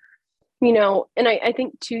TV, and I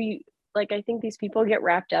think too, like, I think these people get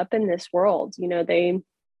wrapped up in this world,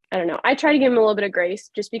 I don't know. I try to give them a little bit of grace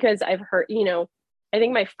just because I've heard, I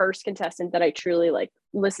think my first contestant that I truly like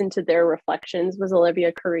listened to their reflections was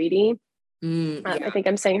Olivia Caridi. I think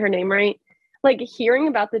I'm saying her name right. Like, hearing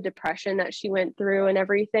about the depression that she went through and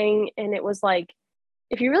everything. And it was like,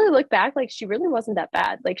 if you really look back, like, she really wasn't that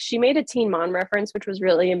bad. Like, she made a Teen Mom reference, which was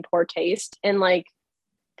really in poor taste. And like,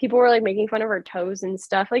 people were like making fun of her toes and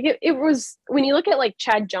stuff. Like, it was, when you look at like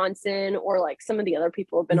Chad Johnson or like some of the other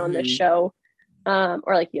people who have been on this show, or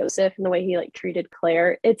like Yosef and the way he like treated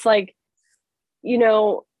Claire, it's like,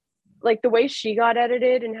 like the way she got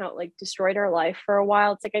edited and how it like destroyed her life for a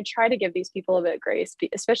while. It's like, I try to give these people a bit of grace,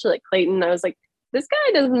 especially like Clayton. I was like, this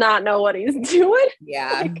guy does not know what he's doing.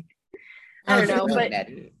 Yeah. Like, I don't know, but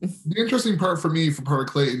the interesting part for me for part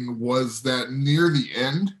of Clayton was that near the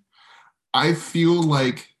end, I feel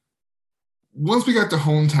like once we got to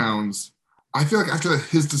hometowns, I feel like after that,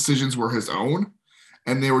 his decisions were his own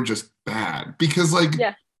and they were just bad because like,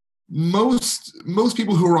 most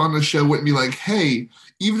people who are on the show wouldn't be like, hey,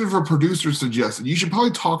 even if a producer suggested, you should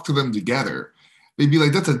probably talk to them together. They'd be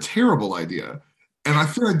like, that's a terrible idea. And I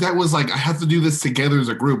feel like that was like, I have to do this together as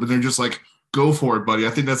a group. And they're just like, go for it, buddy.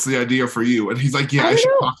 I think that's the idea for you. And he's like, yeah, I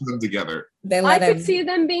should talk to them together. I could see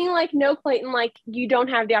them being like, no, Clayton, like, you don't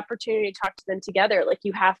have the opportunity to talk to them together. Like,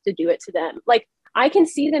 you have to do it to them. Like, I can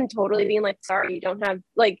see them totally being like, sorry, you don't have,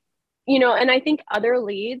 like, and I think other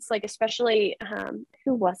leads, like, especially,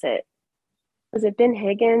 who was it? Was it Ben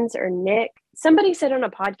Higgins or Nick? Somebody said on a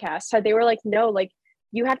podcast how they were like, no, like,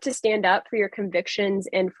 you have to stand up for your convictions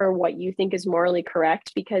and for what you think is morally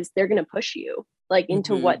correct because they're going to push you like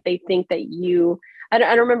into what they think that you, I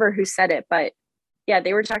don't remember who said it, but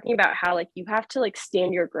they were talking about how like you have to like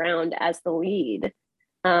stand your ground as the lead.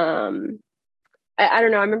 I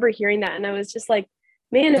don't know. I remember hearing that and I was just like,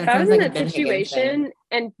 man, if I was in that situation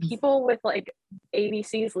and people with like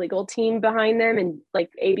ABC's legal team behind them and like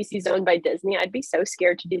ABC's owned by Disney, I'd be so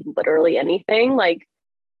scared to do literally anything. Like,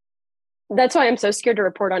 that's why I'm so scared to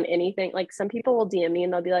report on anything. Like some people will DM me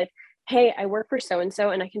and they'll be like, hey, I work for so-and-so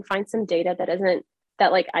and I can find some data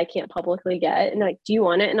that like I can't publicly get. And like, do you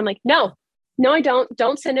want it? And I'm like, no, I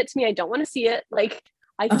don't send it to me. I don't want to see it. Like,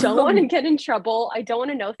 I don't want to get in trouble. I don't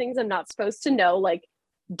want to know things I'm not supposed to know. Like,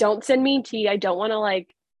 don't send me tea. I don't want to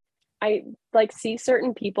I see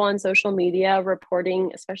certain people on social media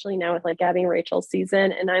reporting, especially now with like Gabby and Rachel's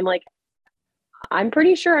season. And I'm like, I'm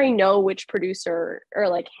pretty sure I know which producer or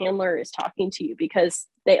like handler is talking to you, because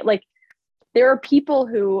they like, there are people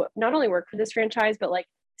who not only work for this franchise, but like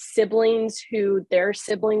siblings who their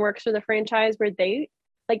sibling works for the franchise, where they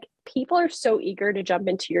like, people are so eager to jump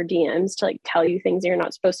into your DMs to like tell you things you're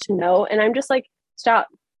not supposed to know. And I'm just like, stop.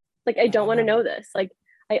 Like, I don't want to know this. Like,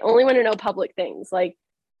 I only want to know public things. Like,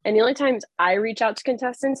 and the only times I reach out to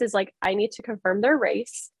contestants is like, I need to confirm their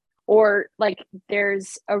race, or like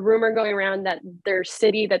there's a rumor going around that their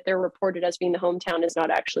city that they're reported as being the hometown is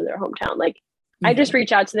not actually their hometown. Like, I just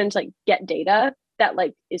reach out to them to like get data that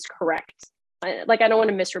like is correct. I don't want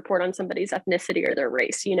to misreport on somebody's ethnicity or their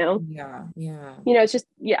race, you know? Yeah. It's just,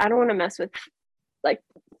 I don't want to mess with like,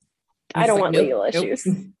 I don't want legal issues.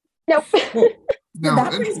 Nope. Well,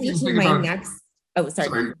 that brings me to my next. Oh,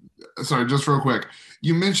 sorry. Sorry, just real quick.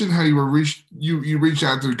 You mentioned how you reached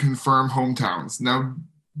out to confirm hometowns. Now,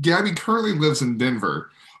 Gabby currently lives in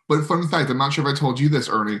Denver, but fun fact, I'm not sure if I told you this,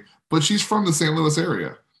 Ernie, but she's from the St. Louis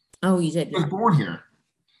area. Oh, you did? She was born here.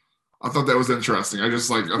 I thought that was interesting. I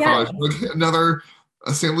thought another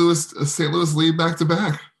St. Louis lead back to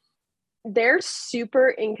back. They're super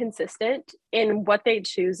inconsistent in what they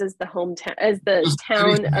choose as the hometown, as the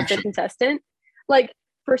town of the contestant. Like,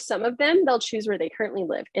 for some of them, they'll choose where they currently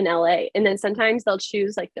live in LA. And then sometimes they'll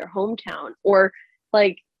choose like their hometown, or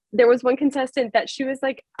like there was one contestant that she was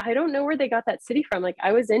like, I don't know where they got that city from. Like,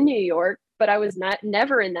 I was in New York, but I was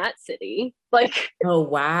never in that city. Like, oh,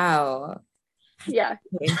 wow. Yeah.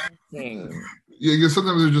 Interesting. Yeah, because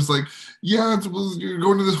sometimes they're just like, yeah, you're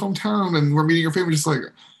going to this hometown and we're meeting your family. Just like,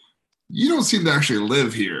 you don't seem to actually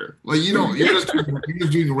live here. Like, you don't, you're just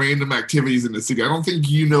doing random activities in the city. I don't think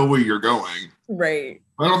you know where you're going. Right.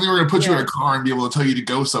 I don't think we're going to put you in a car and be able to tell you to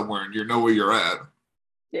go somewhere and you know where you're at.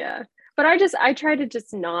 Yeah. But I try to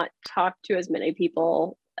just not talk to as many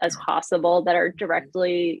people as possible that are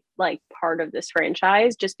directly like part of this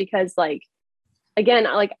franchise, just because like, again,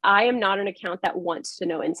 like I am not an account that wants to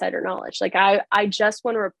know insider knowledge. Like I just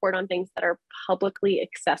want to report on things that are publicly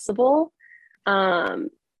accessible.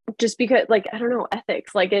 Just because like, I don't know,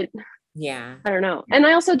 ethics, like it, yeah, I don't know. And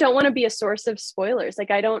I also don't want to be a source of spoilers.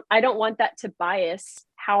 Like I don't want that to bias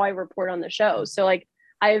how I report on the show. So like,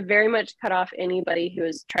 I have very much cut off anybody who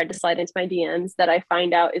has tried to slide into my DMs that I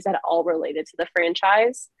find out is at all related to the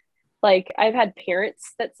franchise. Like I've had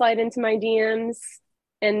parents that slide into my DMs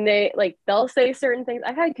and they'll say certain things.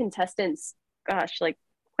 I've had contestants, gosh, like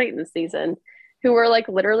late in the season, who were like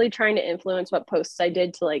literally trying to influence what posts I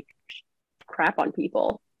did to like crap on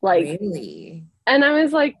people. Like, really? And I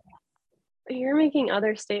was like, you're making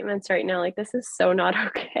other statements right now. Like, this is so not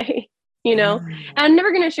okay, you know? And I'm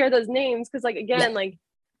never going to share those names because, like, again, like,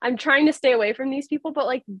 I'm trying to stay away from these people, but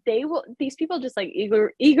like, these people just like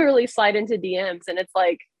eagerly slide into DMs. And it's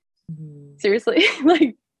like, seriously,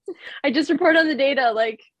 like, I just report on the data.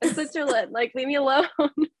 Like, I'm Switzerland. Like, leave me alone.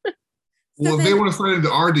 Well, if they want to slide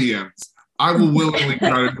into our DMs, I will willingly give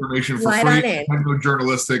out information for free. I have no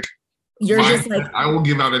journalistic. You're just like, I will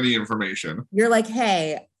give out any information. You're like,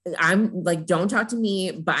 hey, I'm like, don't talk to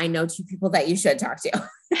me, but I know two people that you should talk to.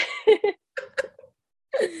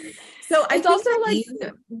 So it's also like,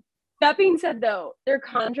 that being said, though, their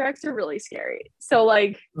contracts are really scary. So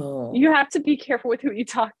like, you have to be careful with who you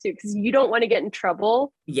talk to because you don't want to get in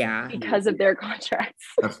trouble. Yeah, because of their contracts.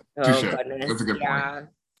 That's a good point.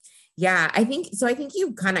 Yeah, I think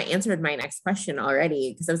you kind of answered my next question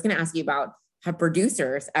already, because I was going to ask you about, have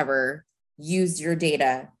producers ever used your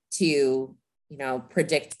data to, you know,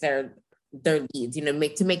 predict their leads, you know,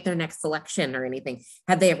 make their next selection or anything?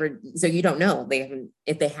 Have they ever? So you don't know. They haven't.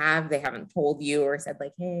 If they haven't told you or said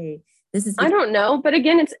like, hey, this is. I don't know, but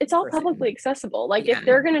again, it's all publicly accessible. Like if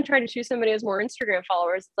they're going to try to choose somebody who has more Instagram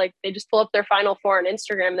followers, like they just pull up their final four on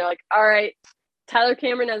Instagram. They're like, all right, Tyler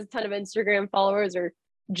Cameron has a ton of Instagram followers, or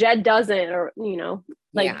Jed doesn't, or you know,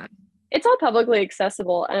 like it's all publicly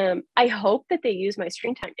accessible. I hope that they use my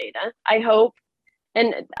screen time data. I hope,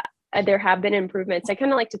 and there have been improvements. I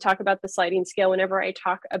kind of like to talk about the sliding scale whenever I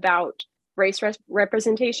talk about race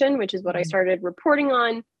representation, which is what I started reporting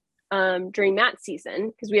on during that season,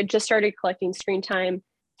 because we had just started collecting screen time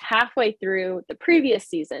halfway through the previous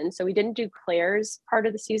season. So we didn't do Claire's part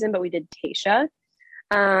of the season, but we did Tasha.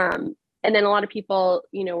 And then a lot of people,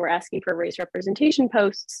 you know, were asking for race representation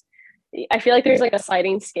posts. I feel like there's like a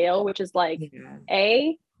sliding scale, which is like,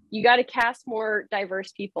 you got to cast more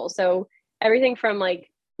diverse people. So everything from like,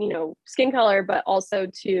 you know, skin color, but also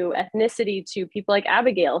to ethnicity, to people like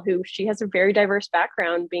Abigail, who she has a very diverse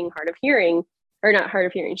background, being hard of hearing, or not hard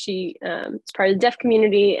of hearing. She is part of the deaf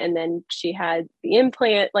community, and then she had the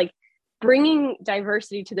implant. Like, bringing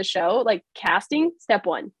diversity to the show, like casting, step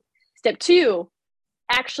one. Step two,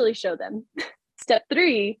 actually show them. Step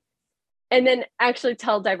three, and then actually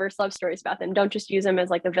tell diverse love stories about them. Don't just use them as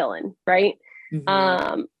like a villain, right?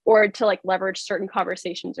 Or to like leverage certain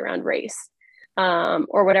conversations around race,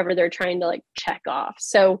 or whatever they're trying to like check off.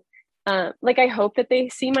 So like, I hope that they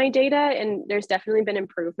see my data, and there's definitely been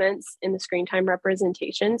improvements in the screen time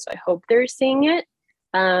representation. So I hope they're seeing it.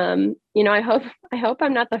 You know, I hope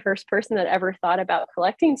I'm not the first person that ever thought about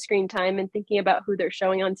collecting screen time and thinking about who they're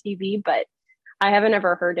showing on TV, but I haven't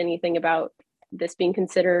ever heard anything about this being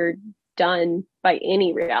considered done by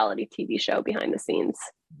any reality TV show behind the scenes.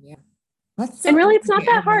 Yeah. And really, it's not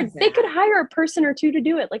that hard. They could hire a person or two to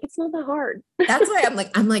do it. Like, it's not that hard. That's why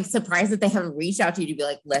I'm like surprised that they haven't reached out to you to be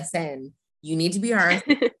like, listen, you need to be our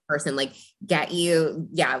person, like get you.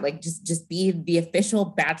 Yeah. Like just be the official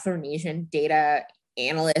Bachelor Nation data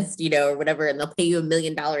analyst, you know, or whatever. And they'll pay you $1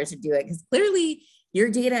 million to do it. Cause clearly your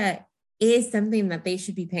data is something that they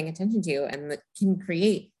should be paying attention to, and that can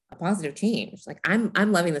create a positive change. Like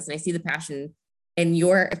I'm loving this. And I see the passion in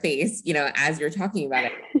your face, you know, as you're talking about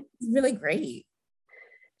it. It's really great.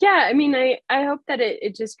 Yeah. I mean, I hope that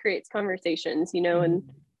it just creates conversations, you know, and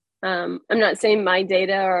I'm not saying my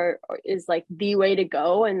data is like the way to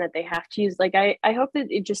go and that they have to use, like, I hope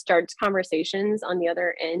that it just starts conversations on the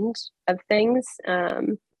other end of things.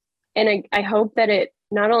 And I hope that it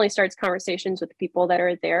not only starts conversations with the people that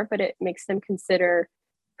are there, but it makes them consider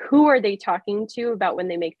who are they talking to about when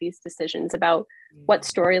they make these decisions about what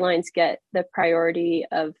storylines get the priority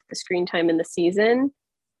of the screen time in the season.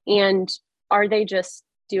 And are they just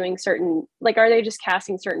doing certain, like, are they just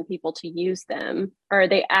casting certain people to use them? Or are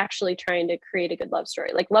they actually trying to create a good love story?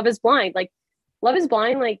 Like Love is Blind, like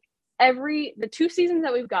the 2 seasons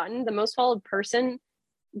that we've gotten, the most followed person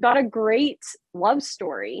got a great love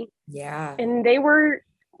story. Yeah. And they were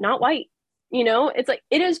not white. You know, it's like,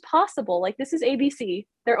 it is possible. Like, this is ABC.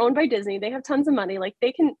 They're owned by Disney. They have tons of money. Like,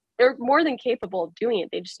 they're more than capable of doing it.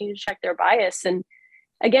 They just need to check their bias. And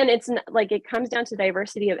again, it's not, like, it comes down to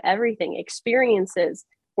diversity of everything, experiences,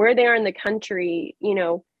 where they are in the country, you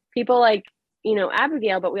know, people like, you know,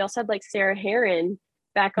 Abigail, but we also had like Sarah Heron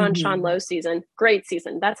back on Sean Lowe's season. Great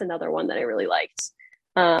season. That's another one that I really liked.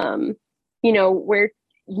 You know, where,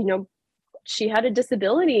 you know, she had a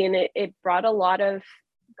disability, and it brought a lot of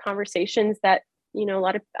conversations that, you know,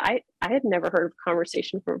 I had never heard of a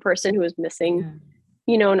conversation from a person who was missing,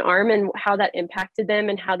 you know, an arm, and how that impacted them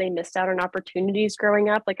and how they missed out on opportunities growing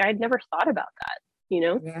up. Like, I'd never thought about that, you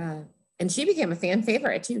know? Yeah. And she became a fan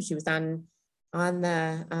favorite too. She was on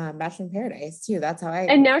the Bachelor in Paradise too. That's how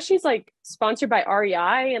and now she's like sponsored by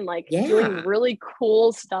REI and like doing really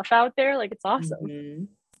cool stuff out there. Like, it's awesome.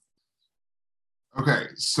 Okay,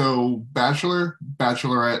 so Bachelor,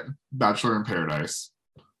 Bachelorette, Bachelor in Paradise.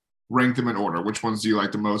 Rank them in order. Which ones do you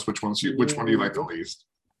like the most? Which one do you like the least?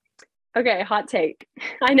 Okay, hot take.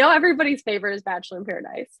 I know everybody's favorite is Bachelor in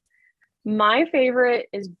Paradise. My favorite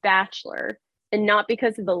is Bachelor, and not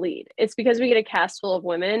because of the lead. It's because we get a cast full of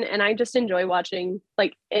women, and I just enjoy watching,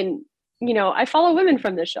 like, and, you know, I follow women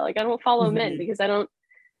from this show. Like, I don't follow men because I don't,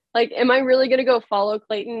 like, am I really going to go follow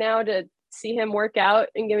Clayton now to see him work out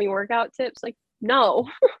and give me workout tips? Like, no,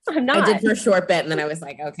 I'm not. I did for a short bit, and then I was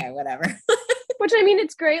like, okay, whatever. Which, I mean,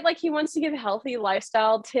 it's great. Like, he wants to give healthy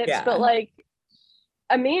lifestyle tips, but like,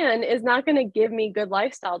 a man is not going to give me good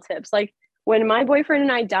lifestyle tips. Like, when my boyfriend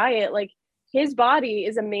and I diet, like, his body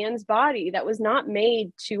is a man's body that was not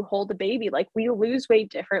made to hold a baby. Like, we lose weight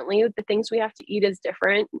differently. The things we have to eat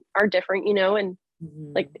are different, you know, and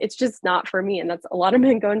like, it's just not for me. And that's a lot of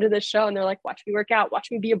men go into this show and they're like, watch me work out, watch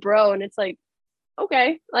me be a bro. And it's like,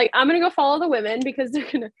 okay, like, I'm going to go follow the women because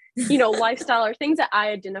they're going to, you know, lifestyle or things that I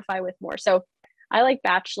identify with more. So I like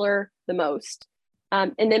Bachelor the most.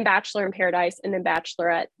 And then Bachelor in Paradise, and then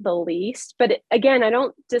Bachelorette the least. But again, I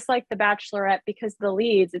don't dislike the Bachelorette because the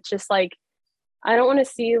leads, it's just like, I don't want to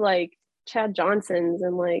see like Chad Johnson's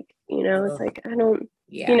and, like, you know, it's like, I don't,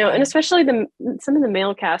 You know, and especially some of the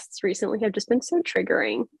male casts recently have just been so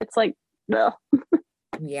triggering. It's like, ugh.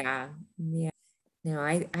 Yeah. No,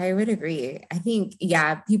 I would agree. I think,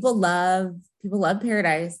 people love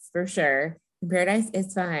Paradise for sure. And Paradise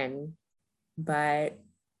is fun, but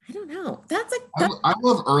I don't know. I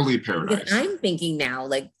love early Paradise. I'm thinking now,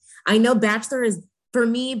 like, I know Bachelor is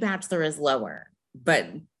lower, but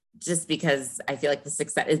just because I feel like it's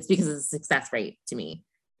because of the success rate to me.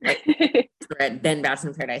 Like, then Bachelor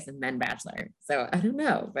in Paradise and then Bachelor. So I don't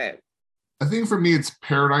know, but I think for me, it's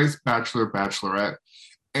Paradise, Bachelor, Bachelorette.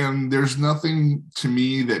 And there's nothing to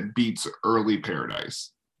me that beats early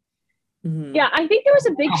Paradise. mm-hmm. Yeah, I think there was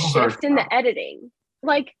a big shift in the editing.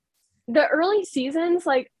 Like the early seasons,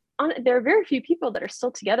 there are very few people that are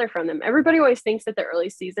still together from them. Everybody always thinks that the early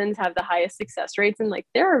seasons have the highest success rates, and like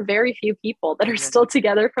there are very few people that are still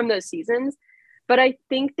together from those seasons. But I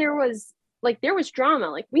think there was drama.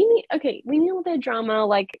 Like we knew the drama.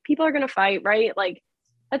 Like people are gonna fight, right? Like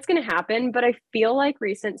that's gonna happen. But I feel like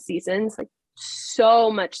recent seasons, like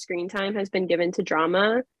so much screen time has been given to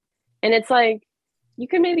drama, and it's like you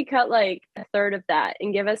could maybe cut like a third of that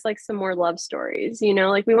and give us like some more love stories, you know,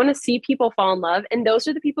 like we want to see people fall in love, and those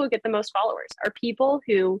are the people who get the most followers, are people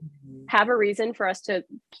who have a reason for us to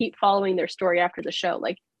keep following their story after the show.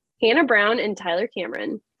 Like Hannah Brown and Tyler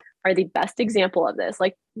Cameron are the best example of this.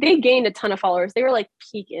 Like they gained a ton of followers, they were like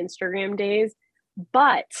peak Instagram days,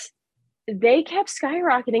 but they kept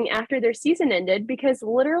skyrocketing after their season ended, because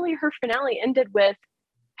literally her finale ended with,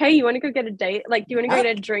 hey, you want to go get a date? Like, do you want to go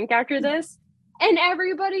get a drink after this? And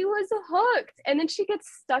everybody was hooked. And then she gets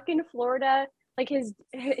stuck in Florida. Like his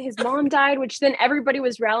mom died, which then everybody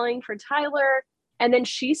was rallying for Tyler. And then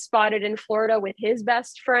she spotted in Florida with his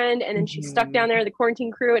best friend. And then she's stuck down there, the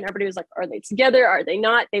quarantine crew. And everybody was like, are they together? Are they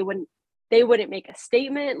not? They wouldn't make a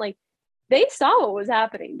statement. Like they saw what was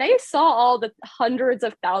happening. They saw all the hundreds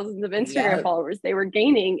of thousands of Instagram followers they were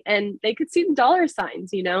gaining, and they could see the dollar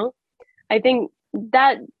signs, you know? I think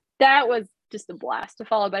that was just a blast to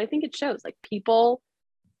follow, but I think it shows like people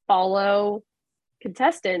follow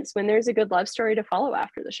contestants when there's a good love story to follow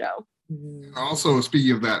after the show. Also,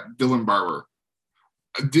 speaking of that, Dylan Barber,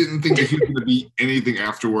 I didn't think that he was going to be anything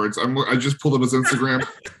afterwards. I just pulled up his Instagram,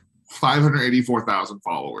 584,000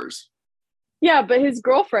 followers. Yeah, but his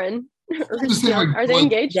girlfriend, are they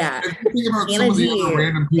engaged? Yeah. Think about some of the other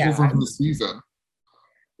random people from the season.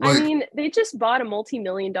 Like, I mean, they just bought a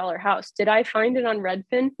multi-million-dollar house. Did I find it on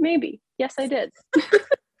Redfin? Maybe. Yes, I did.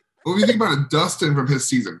 Well, if you think about it, Dustin from his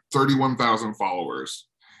season, 31,000 followers.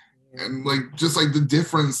 And just the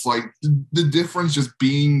difference, the difference just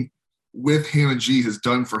being with Hannah G has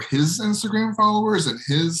done for his Instagram followers and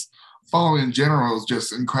his following in general is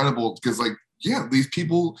just incredible, because these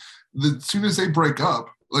people, as soon as they break up,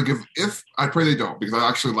 if I pray they don't, because I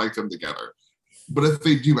actually like them together. But if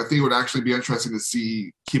they do, I think it would actually be interesting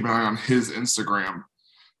to keep an eye on his Instagram.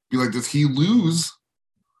 Be like, does he lose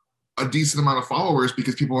a decent amount of followers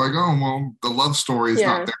because people are like, oh, well, the love story is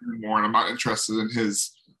not there anymore, and I'm not interested in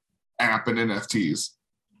his app and NFTs.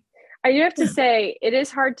 I do have to say, it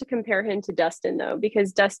is hard to compare him to Dustin, though,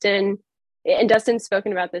 because Dustin's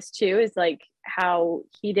spoken about this too, is like how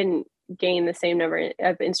he didn't gain the same number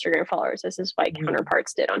of Instagram followers as his white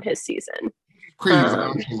counterparts did on his season. Crazy, I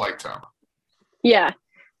actually liked him. Yeah,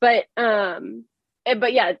 but yeah,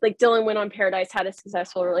 like Dylan went on Paradise, had a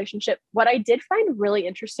successful relationship. What I did find really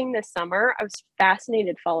interesting this summer, I was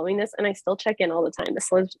fascinated following this, and I still check in all the time.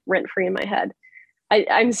 This lives rent-free in my head.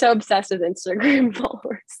 I'm so obsessed with Instagram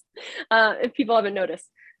followers. If people haven't noticed,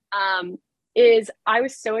 is I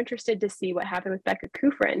was so interested to see what happened with Becca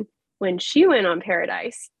Kufrin when she went on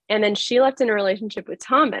Paradise, and then she left in a relationship with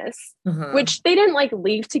Thomas, which they didn't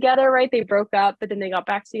leave together, right? They broke up, but then they got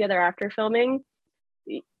back together after filming.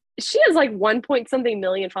 She has 1 point something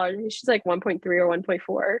million followers. She's 1.3 or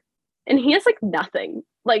 1.4, and he has nothing.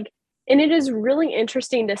 And it is really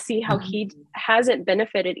interesting to see how he hasn't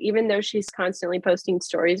benefited, even though she's constantly posting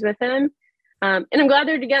stories with him. And I'm glad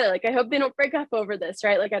they're together. I hope they don't break up over this,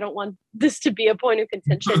 right? I don't want this to be a point of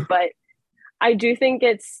contention, but I do think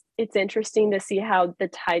it's interesting to see how the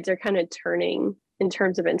tides are kind of turning in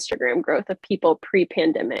terms of Instagram growth of people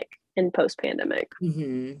pre-pandemic and post-pandemic.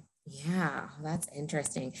 Yeah, that's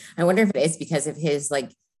interesting. I wonder if it is because of his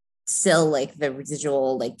still the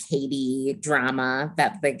residual Katie drama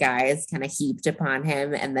that the guys kind of heaped upon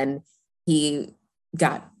him, and then he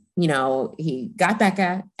got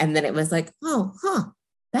Becca, and then it was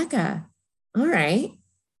Becca, all right,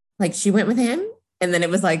 she went with him, and then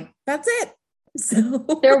it was that's it. So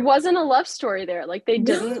there wasn't a love story there. Like they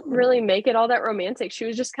didn't No. really make it all that romantic. She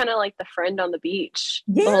was just kind of like the friend on the beach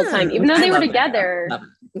the whole Yeah, time, even which though I they were love that though. together Love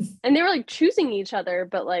it. and they were like choosing each other,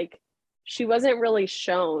 but like she wasn't really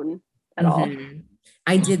shown at all. Mhm.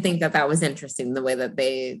 I did think that was interesting the way that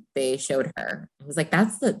they showed her. I was like,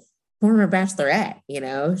 that's the former Bachelorette, you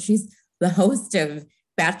know, she's the host of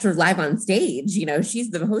Bachelor Live on Stage, you know,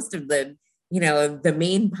 she's the host of the, you know, the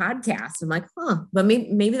main podcast. I'm like, huh, but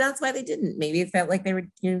maybe that's why they didn't. Maybe it felt like they were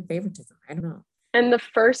giving favoritism. I don't know. And the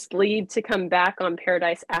first lead to come back on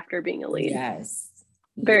Paradise after being a lead. Yes.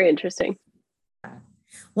 Very interesting.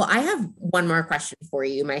 Well, I have one more question for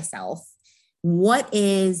you myself. What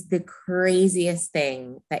is the craziest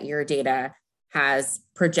thing that your data has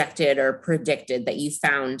projected or predicted that you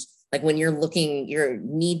found, like when you're looking, you're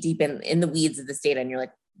knee deep in the weeds of this data and you're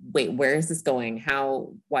like, wait, where is this going?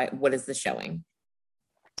 What is this showing?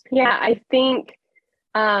 Yeah, I think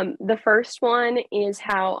the first one is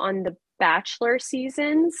how on the Bachelor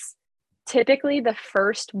seasons, typically the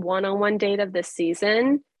first one-on-one date of the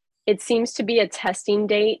season, it seems to be a testing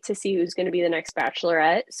date to see who's going to be the next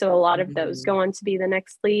Bachelorette. So a lot of those go on to be the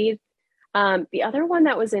next lead. The other one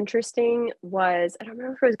that was interesting was, I don't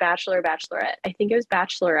remember if it was Bachelor or Bachelorette. I think it was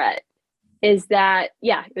Bachelorette. Is that,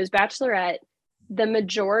 yeah, it was Bachelorette. The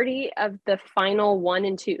majority of the final 1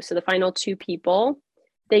 and 2, so the final 2 people,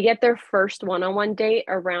 they get their first one-on-one date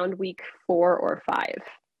around week 4 or 5,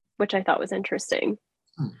 which I thought was interesting.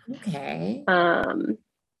 Okay.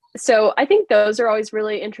 So I think those are always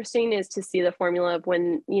really interesting, is to see the formula of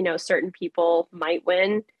when, you know, certain people might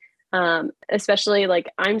win. Especially like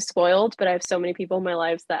I'm spoiled, but I have so many people in my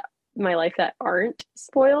life that aren't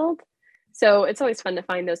spoiled. So it's always fun to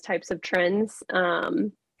find those types of trends.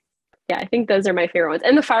 Yeah, I think those are my favorite ones.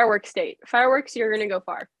 And the fireworks date. Fireworks, you're going to go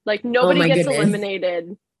far. Like nobody gets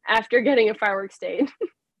eliminated after getting a fireworks date.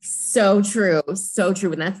 So true. So true.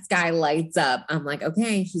 When that sky lights up, I'm like,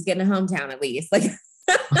 okay, she's getting a hometown at least. Like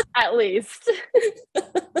at least.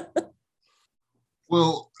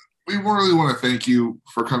 Well, we really want to thank you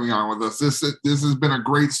for coming on with us. This has been a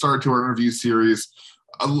great start to our interview series.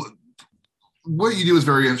 What you do is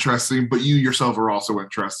very interesting, but you yourself are also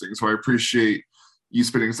interesting. So I appreciate you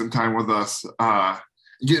spending some time with us,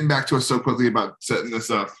 getting back to us so quickly about setting this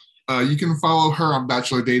up. You can follow her on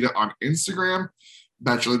Bachelor Data on Instagram,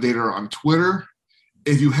 Bachelor Data on Twitter.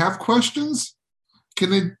 If you have questions, can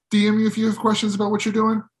they DM you if you have questions about what you're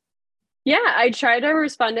doing? Yeah, I try to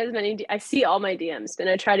respond to as many. I see all my DMs, and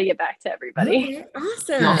I try to get back to everybody. Okay,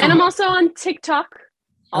 awesome. And I'm also on TikTok.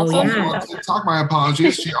 Also on TikTok, my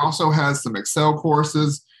apologies. She also has some Excel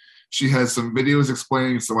courses. She has some videos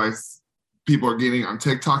explaining why people are getting on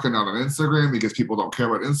TikTok and not on Instagram, because people don't care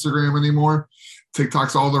about Instagram anymore.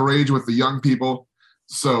 TikTok's all the rage with the young people.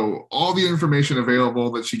 So all the information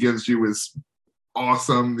available that she gives you is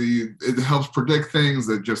awesome. It helps predict things.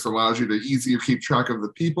 It just allows you to easier keep track of the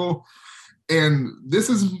people. And this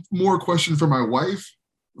is more a question for my wife,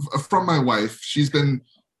 from my wife. She's been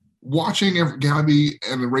watching Gabby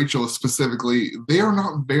and Rachel specifically. They are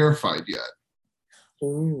not verified yet.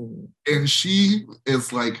 Ooh. And she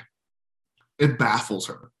is like, it baffles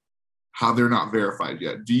her how they're not verified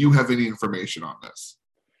yet. Do you have any information on this?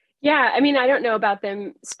 Yeah, I mean, I don't know about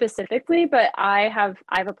them specifically, but I've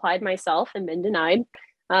applied myself and been denied.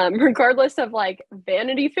 Regardless of like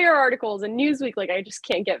Vanity Fair articles and Newsweek, like I just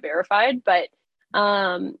can't get verified. But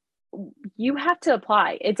you have to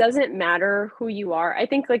apply. It doesn't matter who you are. I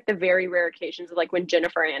think like the very rare occasions of like when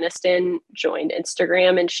Jennifer Aniston joined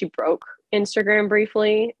Instagram and she broke Instagram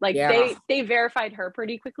briefly, like they verified her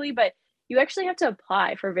pretty quickly, but you actually have to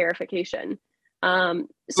apply for verification. So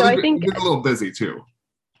I think you're a little busy too.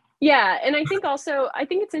 Yeah, and I think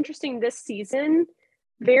it's interesting this season,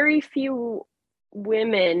 very few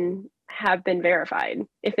women have been verified,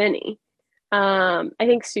 if any. I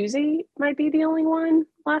think Susie might be the only one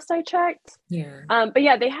last I checked. Yeah. But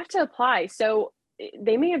yeah, they have to apply. So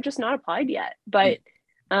they may have just not applied yet, but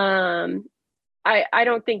I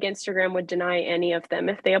don't think Instagram would deny any of them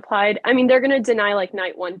if they applied. I mean, they're going to deny like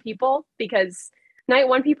night 1 people, because night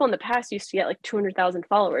 1 people in the past used to get like 200,000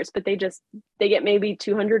 followers, but they get maybe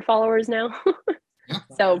 200 followers now.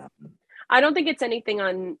 So I don't think it's anything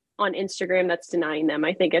on Instagram that's denying them.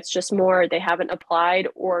 I think it's just more they haven't applied,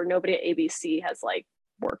 or nobody at ABC has like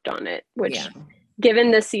worked on it, which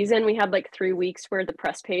given this season, we had like 3 weeks where the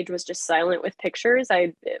press page was just silent with pictures.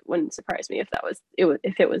 It wouldn't surprise me if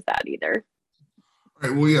it was that either. All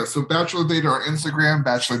right, well, yeah, so Bachelor Data on Instagram,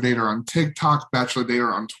 Bachelor Data on TikTok, Bachelor Data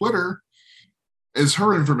on Twitter is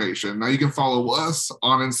her information. Now you can follow us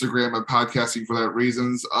on Instagram at Podcasting for That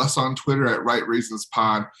Reasons, us on Twitter at Right Reasons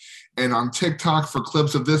Pod, and on TikTok for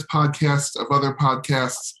clips of this podcast, of other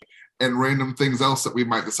podcasts, and random things else that we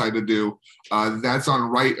might decide to do. That's on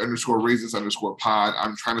right_raisins_pod.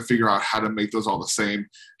 I'm trying to figure out how to make those all the same.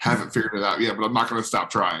 Haven't figured it out yet, but I'm not going to stop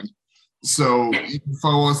trying. So you can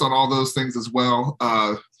follow us on all those things as well.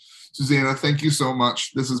 Suzana, thank you so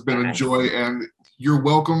much. This has been a joy, and you're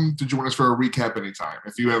welcome to join us for a recap anytime.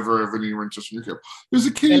 If you ever have any interest in your cat. There's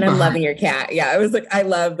a kitty. And I'm loving your cat. Yeah, I was like, I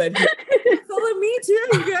love that. Follow me too,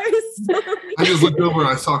 you guys. I just looked over and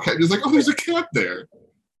I saw a cat. He was like, oh, there's a cat there.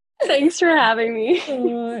 Thanks for having me.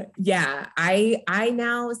 Yeah, I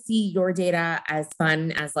now see your data as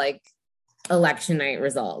fun as like election night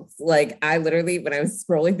results. Like I literally, when I was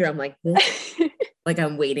scrolling through, I'm like, this, like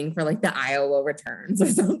I'm waiting for like the Iowa returns or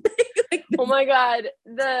something. Like oh my God,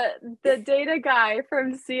 the data guy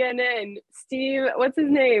from CNN, Steve, what's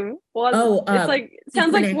his name? Well, it's like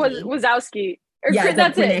sounds like Wazowski. Or yeah,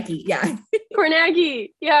 that's like it. Yeah,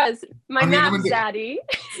 Kornacki. Yes, my maps daddy.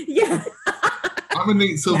 Yeah. I'm a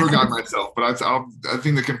Nate Silver guy myself, but I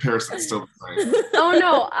think the comparison's still the same. Oh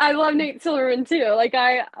no, I love Nate Silverman too. Like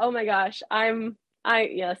oh my gosh, I love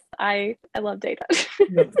data.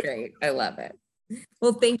 That's great. I love it.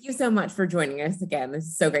 Well, thank you so much for joining us again. This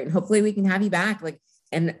is so great. And hopefully we can have you back like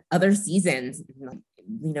in other seasons,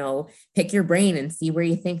 you know, pick your brain and see where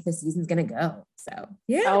you think the season's going to go. So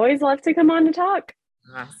yeah. Always love to come on to talk.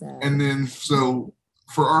 Awesome. And then, so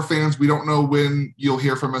for our fans, we don't know when you'll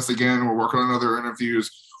hear from us again. We're working on other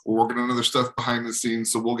interviews. We're working on other stuff behind the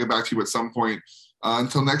scenes. So we'll get back to you at some point.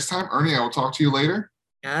 Until next time, Ernie, I will talk to you later.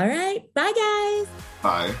 All right. Bye, guys.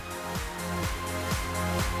 Bye.